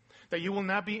 that you will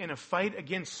not be in a fight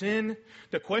against sin.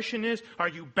 The question is, are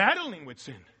you battling with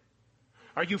sin?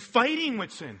 Are you fighting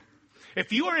with sin?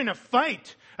 If you are in a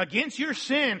fight against your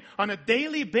sin on a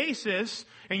daily basis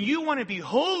and you want to be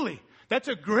holy, that's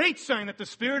a great sign that the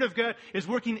Spirit of God is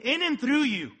working in and through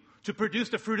you to produce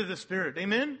the fruit of the Spirit.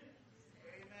 Amen?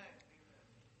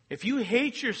 If you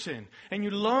hate your sin and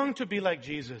you long to be like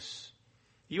Jesus,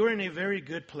 you are in a very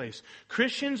good place.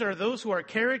 Christians are those who are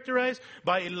characterized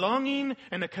by a longing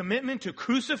and a commitment to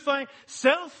crucify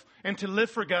self and to live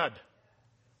for God.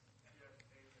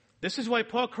 This is why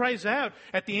Paul cries out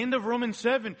at the end of Romans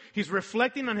 7. He's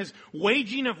reflecting on his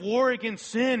waging of war against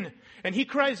sin. And he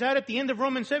cries out at the end of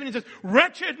Romans 7. He says,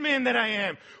 "Wretched man that I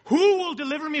am, who will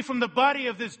deliver me from the body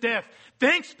of this death?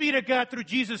 Thanks be to God through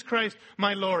Jesus Christ,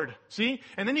 my Lord." See?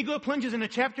 And then he plunges into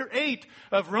chapter 8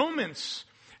 of Romans.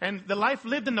 And the life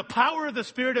lived in the power of the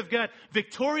Spirit of God.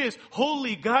 Victorious,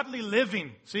 holy, godly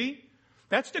living. See?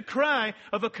 That's the cry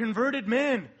of a converted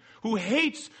man who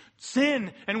hates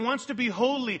sin and wants to be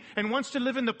holy and wants to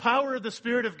live in the power of the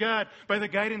Spirit of God by the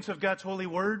guidance of God's holy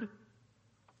word.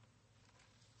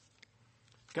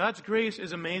 God's grace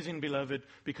is amazing, beloved,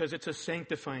 because it's a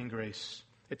sanctifying grace.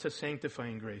 It's a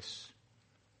sanctifying grace.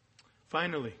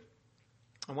 Finally,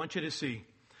 I want you to see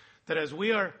that as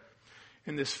we are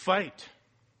in this fight,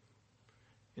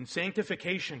 in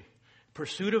sanctification,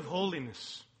 pursuit of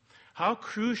holiness, how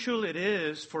crucial it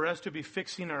is for us to be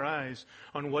fixing our eyes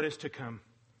on what is to come.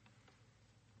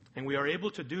 And we are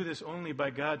able to do this only by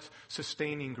God's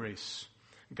sustaining grace.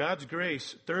 God's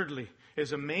grace, thirdly,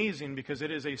 is amazing because it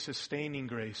is a sustaining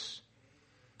grace.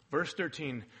 Verse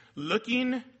 13,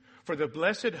 looking for the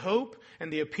blessed hope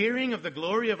and the appearing of the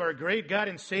glory of our great God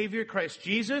and Savior, Christ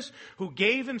Jesus, who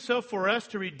gave Himself for us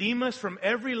to redeem us from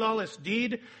every lawless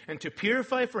deed and to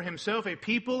purify for Himself a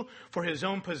people for His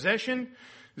own possession,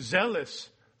 zealous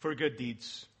for good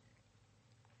deeds.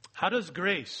 How does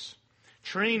grace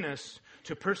train us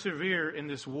to persevere in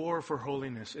this war for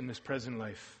holiness in this present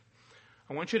life?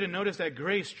 I want you to notice that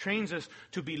grace trains us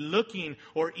to be looking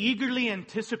or eagerly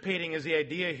anticipating, is the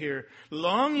idea here,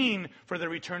 longing for the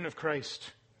return of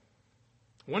Christ.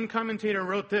 One commentator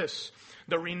wrote this: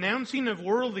 the renouncing of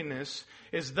worldliness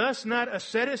is thus not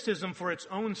asceticism for its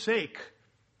own sake,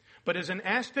 but is an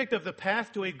aspect of the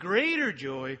path to a greater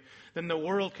joy than the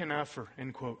world can offer,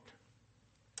 end quote.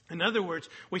 In other words,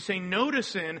 we say no to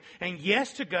sin and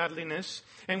yes to godliness,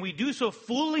 and we do so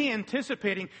fully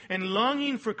anticipating and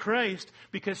longing for Christ,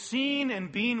 because seeing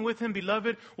and being with Him,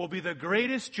 beloved, will be the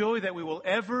greatest joy that we will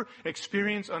ever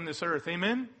experience on this earth.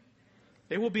 Amen?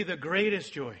 It will be the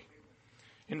greatest joy.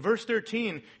 In verse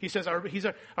 13, he says, He's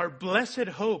our blessed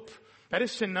hope. That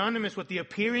is synonymous with the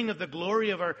appearing of the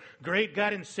glory of our great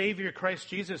God and Savior, Christ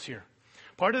Jesus here.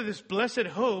 Part of this blessed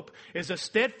hope is a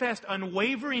steadfast,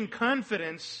 unwavering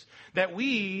confidence that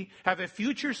we have a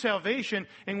future salvation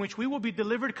in which we will be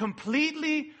delivered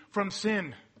completely from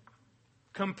sin.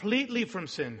 Completely from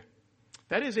sin.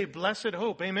 That is a blessed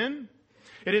hope. Amen?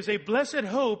 It is a blessed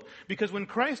hope because when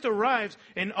Christ arrives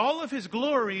in all of His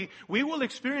glory, we will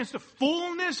experience the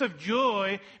fullness of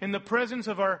joy in the presence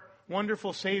of our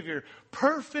wonderful Savior.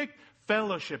 Perfect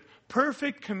fellowship,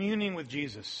 perfect communing with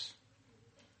Jesus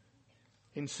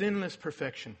in sinless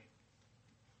perfection.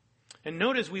 And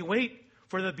notice we wait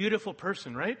for the beautiful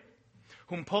person, right?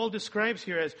 Whom Paul describes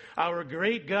here as our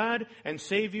great God and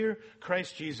Savior,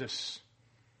 Christ Jesus.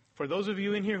 For those of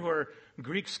you in here who are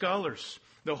Greek scholars,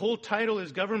 the whole title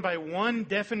is governed by one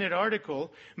definite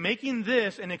article, making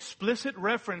this an explicit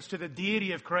reference to the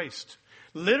deity of Christ.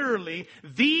 Literally,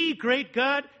 the great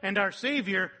God and our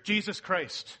Savior, Jesus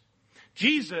Christ.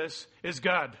 Jesus is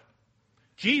God.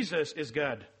 Jesus is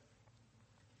God.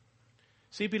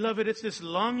 See, beloved, it's this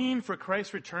longing for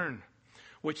Christ's return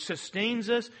which sustains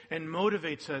us and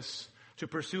motivates us to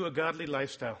pursue a godly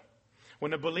lifestyle.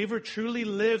 When a believer truly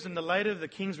lives in the light of the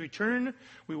King's return,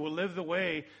 we will live the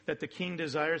way that the King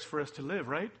desires for us to live,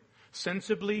 right?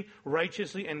 Sensibly,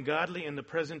 righteously, and godly in the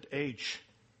present age.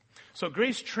 So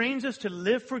grace trains us to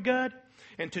live for God,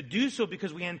 and to do so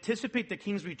because we anticipate the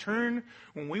King's return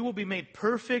when we will be made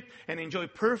perfect and enjoy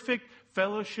perfect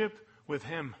fellowship with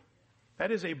Him.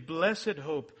 That is a blessed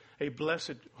hope, a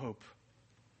blessed hope.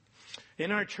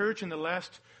 In our church in the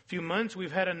last few months,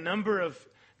 we've had a number of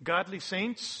godly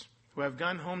saints who have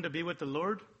gone home to be with the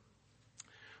Lord.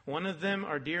 One of them,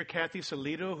 our dear Kathy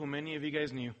Solito, who many of you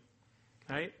guys knew,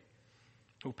 right?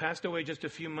 Who passed away just a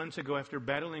few months ago after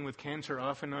battling with cancer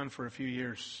off and on for a few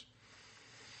years.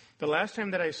 The last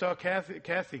time that I saw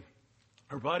Kathy,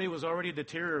 her body was already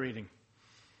deteriorating.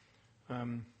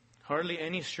 Hardly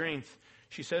any strength.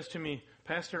 She says to me,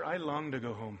 Pastor, I long to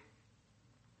go home.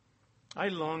 I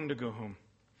long to go home.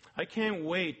 I can't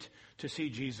wait to see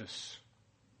Jesus.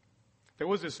 There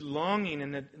was this longing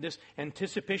and this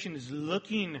anticipation, is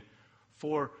looking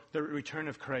for the return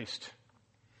of Christ.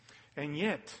 And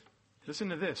yet, listen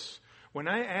to this. When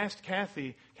I asked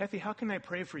Kathy, how can I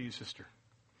pray for you, sister?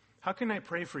 How can I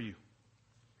pray for you?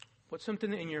 What's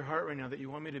something in your heart right now that you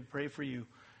want me to pray for you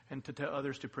and to tell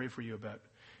others to pray for you about?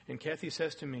 And Kathy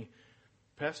says to me,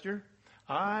 Pastor,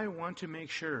 I want to make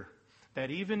sure that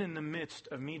even in the midst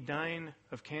of me dying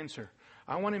of cancer,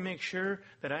 I want to make sure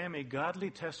that I am a godly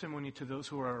testimony to those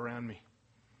who are around me.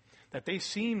 That they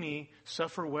see me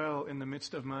suffer well in the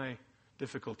midst of my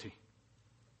difficulty.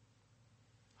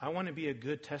 I want to be a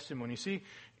good testimony. See,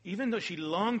 even though she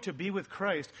longed to be with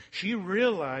Christ, she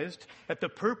realized that the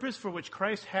purpose for which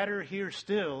Christ had her here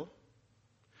still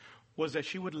was that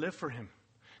she would live for Him.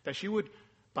 That she would,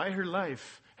 by her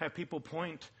life, have people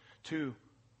point to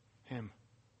Him.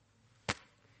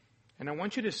 And I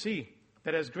want you to see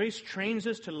that as grace trains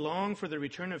us to long for the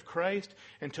return of Christ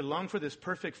and to long for this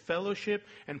perfect fellowship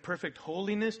and perfect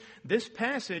holiness, this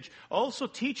passage also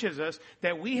teaches us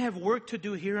that we have work to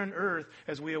do here on earth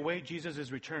as we await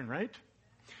Jesus' return, right?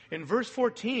 In verse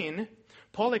 14,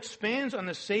 Paul expands on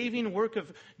the saving work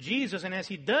of Jesus, and as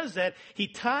he does that, he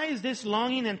ties this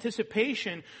longing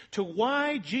anticipation to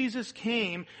why Jesus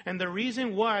came and the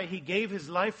reason why He gave His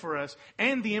life for us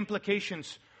and the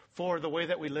implications for the way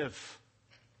that we live.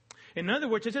 In other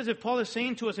words, it's as if Paul is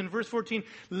saying to us in verse 14,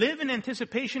 live in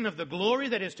anticipation of the glory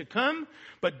that is to come,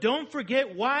 but don't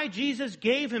forget why Jesus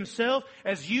gave Himself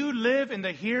as you live in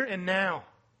the here and now.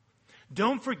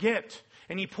 Don't forget.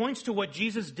 And he points to what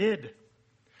Jesus did.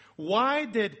 Why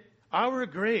did our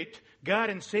great God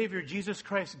and Savior Jesus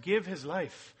Christ give His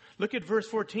life? Look at verse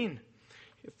 14.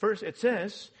 First it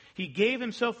says, He gave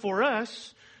Himself for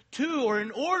us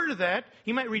in order that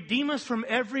He might redeem us from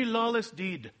every lawless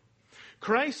deed.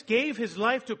 Christ gave His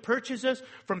life to purchase us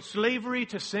from slavery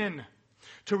to sin.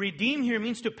 To redeem here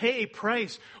means to pay a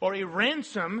price or a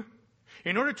ransom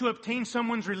in order to obtain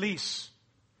someone's release.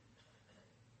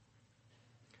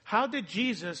 How did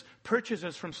Jesus purchase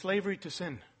us from slavery to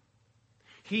sin?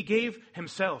 He gave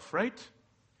Himself, right?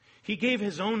 He gave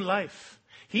His own life.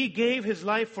 He gave His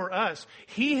life for us.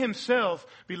 He Himself,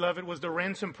 beloved, was the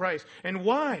ransom price. And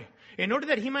why? In order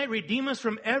that He might redeem us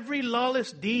from every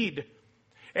lawless deed,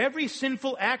 every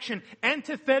sinful action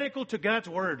antithetical to God's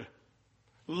word.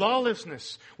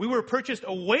 Lawlessness. We were purchased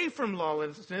away from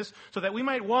lawlessness so that we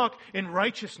might walk in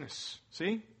righteousness.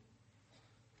 See?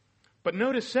 But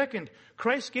notice, second,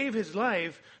 Christ gave His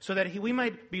life so that we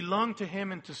might belong to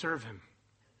Him and to serve Him.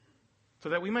 So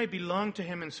that we might belong to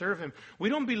Him and serve Him. We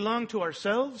don't belong to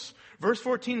ourselves. Verse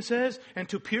 14 says, and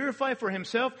to purify for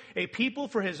Himself a people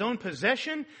for His own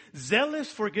possession,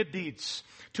 zealous for good deeds.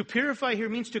 To purify here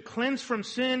means to cleanse from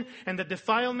sin and the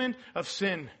defilement of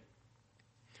sin.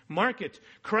 Mark it.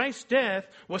 Christ's death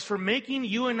was for making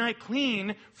you and I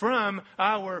clean from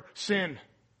our sin.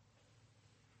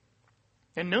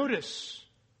 And notice,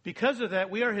 because of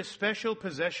that, we are His special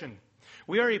possession.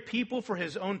 We are a people for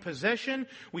His own possession.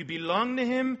 We belong to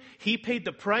Him. He paid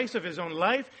the price of His own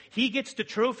life. He gets the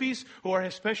trophies who are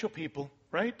His special people,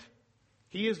 right?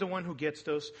 He is the one who gets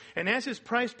those. And as His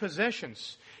prized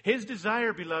possessions, His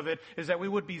desire, beloved, is that we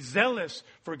would be zealous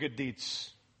for good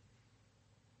deeds.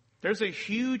 There's a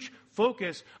huge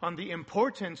focus on the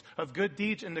importance of good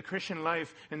deeds in the Christian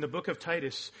life in the book of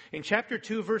Titus. In chapter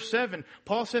 2, verse 7,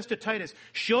 Paul says to Titus,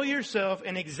 show yourself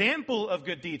an example of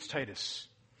good deeds, Titus.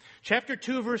 Chapter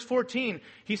 2, verse 14,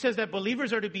 he says that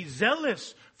believers are to be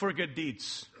zealous for good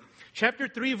deeds. Chapter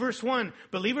 3, verse 1,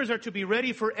 believers are to be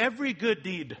ready for every good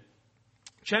deed.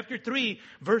 Chapter 3,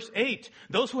 verse 8,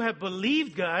 those who have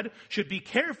believed God should be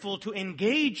careful to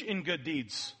engage in good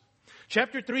deeds.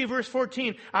 Chapter 3, verse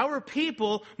 14, our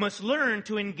people must learn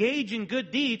to engage in good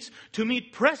deeds to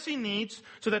meet pressing needs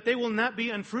so that they will not be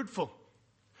unfruitful.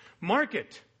 Mark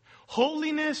it.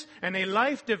 Holiness and a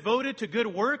life devoted to good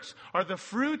works are the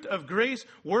fruit of grace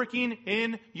working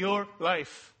in your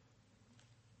life.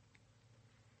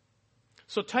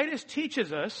 So Titus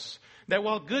teaches us that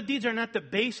while good deeds are not the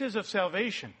basis of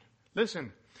salvation,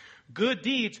 listen, good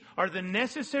deeds are the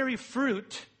necessary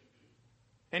fruit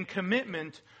and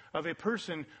commitment of a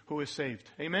person who is saved.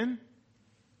 Amen?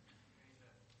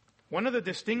 One of the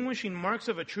distinguishing marks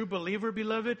of a true believer,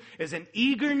 beloved, is an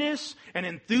eagerness and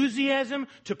enthusiasm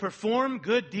to perform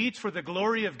good deeds for the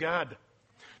glory of God,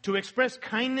 to express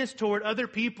kindness toward other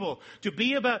people, to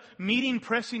be about meeting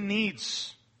pressing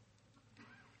needs.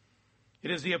 It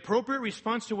is the appropriate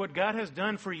response to what God has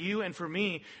done for you and for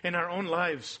me in our own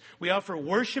lives. We offer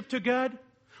worship to God,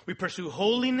 we pursue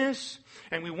holiness,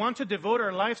 and we want to devote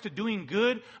our lives to doing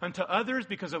good unto others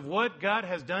because of what God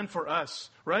has done for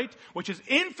us, right? Which is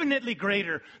infinitely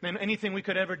greater than anything we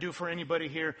could ever do for anybody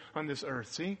here on this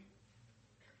earth, see?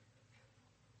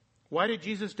 Why did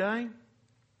Jesus die?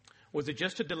 Was it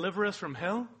just to deliver us from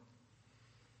hell?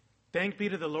 Thank be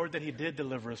to the Lord that He did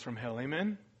deliver us from hell,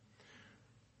 amen?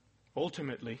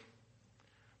 Ultimately.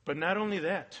 But not only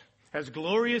that, as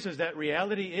glorious as that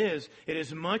reality is, it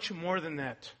is much more than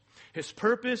that. His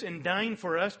purpose in dying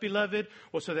for us, beloved,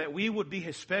 was so that we would be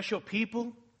His special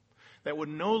people, that would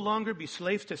no longer be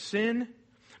slaves to sin,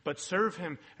 but serve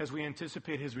Him as we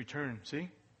anticipate His return. See?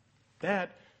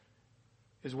 That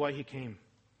is why He came.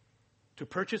 To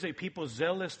purchase a people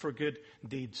zealous for good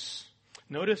deeds.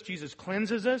 Notice Jesus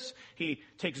cleanses us. He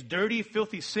takes dirty,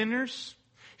 filthy sinners.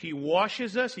 He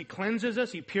washes us, He cleanses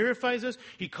us, He purifies us,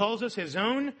 He calls us His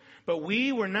own. But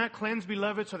we were not cleansed,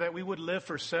 beloved, so that we would live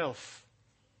for self.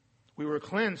 We were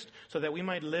cleansed so that we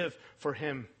might live for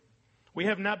Him. We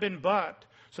have not been bought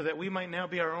so that we might now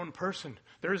be our own person.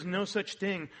 There is no such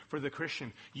thing for the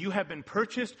Christian. You have been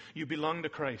purchased, you belong to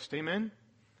Christ. Amen?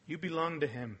 You belong to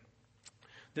Him.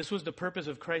 This was the purpose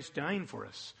of Christ dying for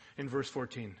us in verse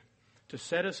 14, to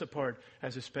set us apart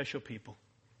as His special people.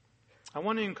 I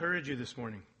want to encourage you this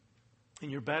morning in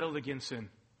your battle against sin.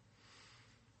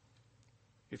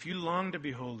 If you long to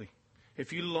be holy,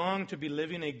 if you long to be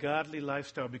living a godly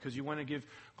lifestyle because you want to give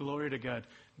glory to God,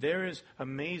 there is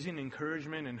amazing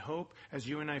encouragement and hope as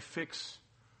you and I fix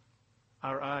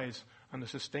our eyes on the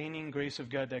sustaining grace of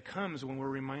God that comes when we're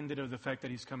reminded of the fact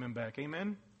that He's coming back.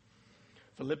 Amen?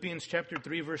 Philippians chapter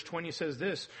 3 verse 20 says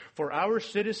this, "For our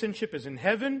citizenship is in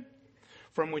heaven,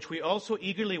 from which we also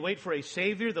eagerly wait for a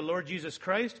Savior, the Lord Jesus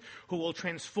Christ, who will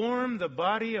transform the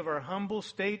body of our humble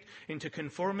state into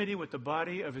conformity with the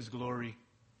body of His glory,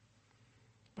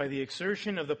 by the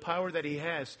exertion of the power that He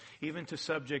has, even to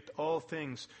subject all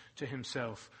things to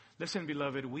Himself." Listen,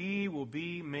 beloved, we will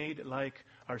be made like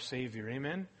our Savior.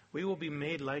 Amen? We will be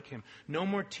made like Him. No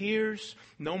more tears,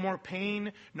 no more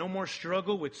pain, no more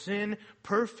struggle with sin,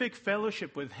 perfect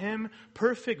fellowship with Him,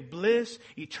 perfect bliss,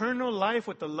 eternal life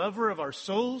with the lover of our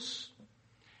souls,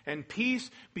 and peace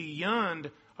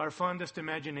beyond our fondest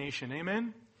imagination.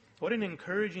 Amen? What an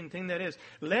encouraging thing that is.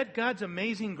 Let God's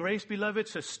amazing grace, beloved,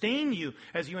 sustain you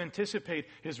as you anticipate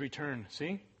His return.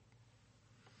 See?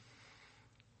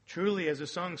 Truly, as the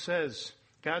song says,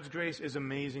 God's grace is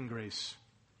amazing grace.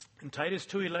 And Titus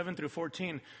 2:11 through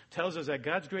 14 tells us that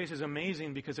God's grace is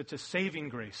amazing because it's a saving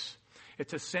grace,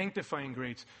 it's a sanctifying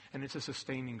grace, and it's a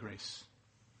sustaining grace.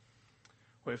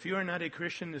 Well, if you are not a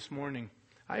Christian this morning,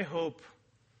 I hope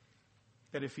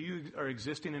that if you are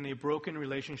existing in a broken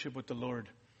relationship with the Lord,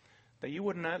 that you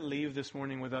would not leave this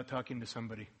morning without talking to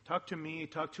somebody. Talk to me,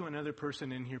 talk to another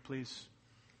person in here, please.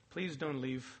 Please don't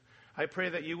leave. I pray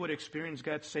that you would experience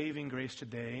God's saving grace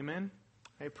today. Amen?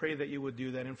 I pray that you would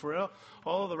do that. And for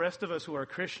all the rest of us who are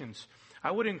Christians,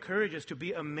 I would encourage us to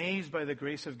be amazed by the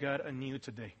grace of God anew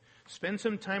today. Spend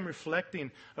some time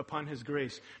reflecting upon His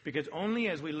grace, because only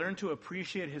as we learn to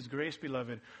appreciate His grace,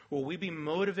 beloved, will we be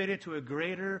motivated to a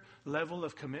greater level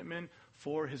of commitment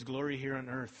for His glory here on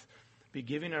earth. Be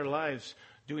giving our lives,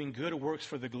 doing good works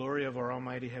for the glory of our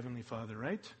Almighty Heavenly Father,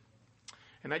 right?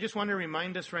 And I just want to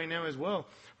remind us right now as well,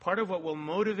 part of what will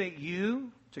motivate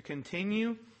you to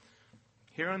continue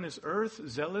here on this earth,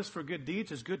 zealous for good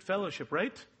deeds, is good fellowship,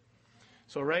 right?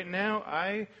 So right now,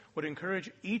 I would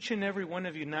encourage each and every one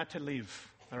of you not to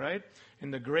leave, all right? In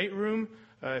the great room,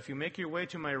 if you make your way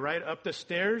to my right up the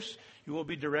stairs, you will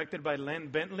be directed by Len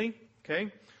Bentley,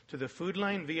 okay, to the food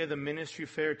line via the ministry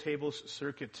fair tables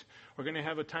circuit. We're going to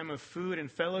have a time of food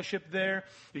and fellowship there.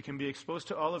 You can be exposed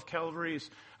to all of Calvary's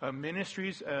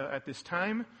ministries at this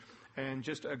time, and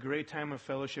just a great time of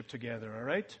fellowship together, all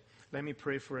right? Let me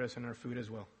pray for us and our food as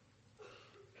well.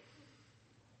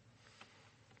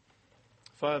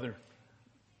 Father,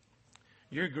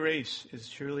 your grace is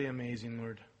truly amazing,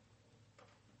 Lord.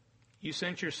 You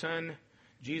sent your Son,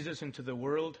 Jesus, into the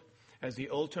world as the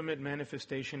ultimate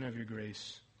manifestation of your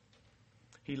grace.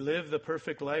 He lived the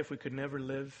perfect life we could never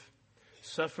live,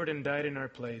 suffered and died in our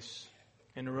place,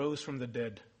 and rose from the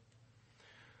dead.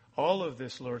 All of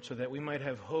this, Lord, so that we might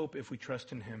have hope if we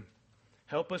trust in Him.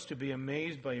 Help us to be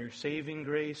amazed by your saving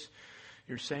grace,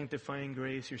 your sanctifying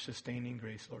grace, your sustaining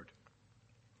grace, Lord.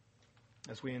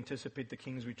 as we anticipate the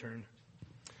King's return.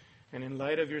 And in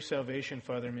light of your salvation,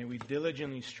 Father, may we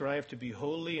diligently strive to be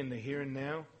holy in the here and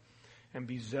now and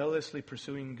be zealously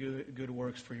pursuing good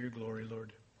works for your glory,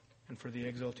 Lord, and for the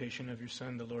exaltation of your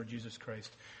Son, the Lord Jesus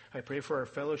Christ. I pray for our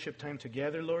fellowship time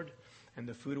together, Lord, and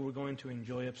the food we're going to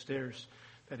enjoy upstairs,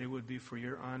 that it would be for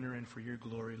your honor and for your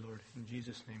glory, Lord. In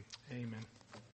Jesus' name, amen.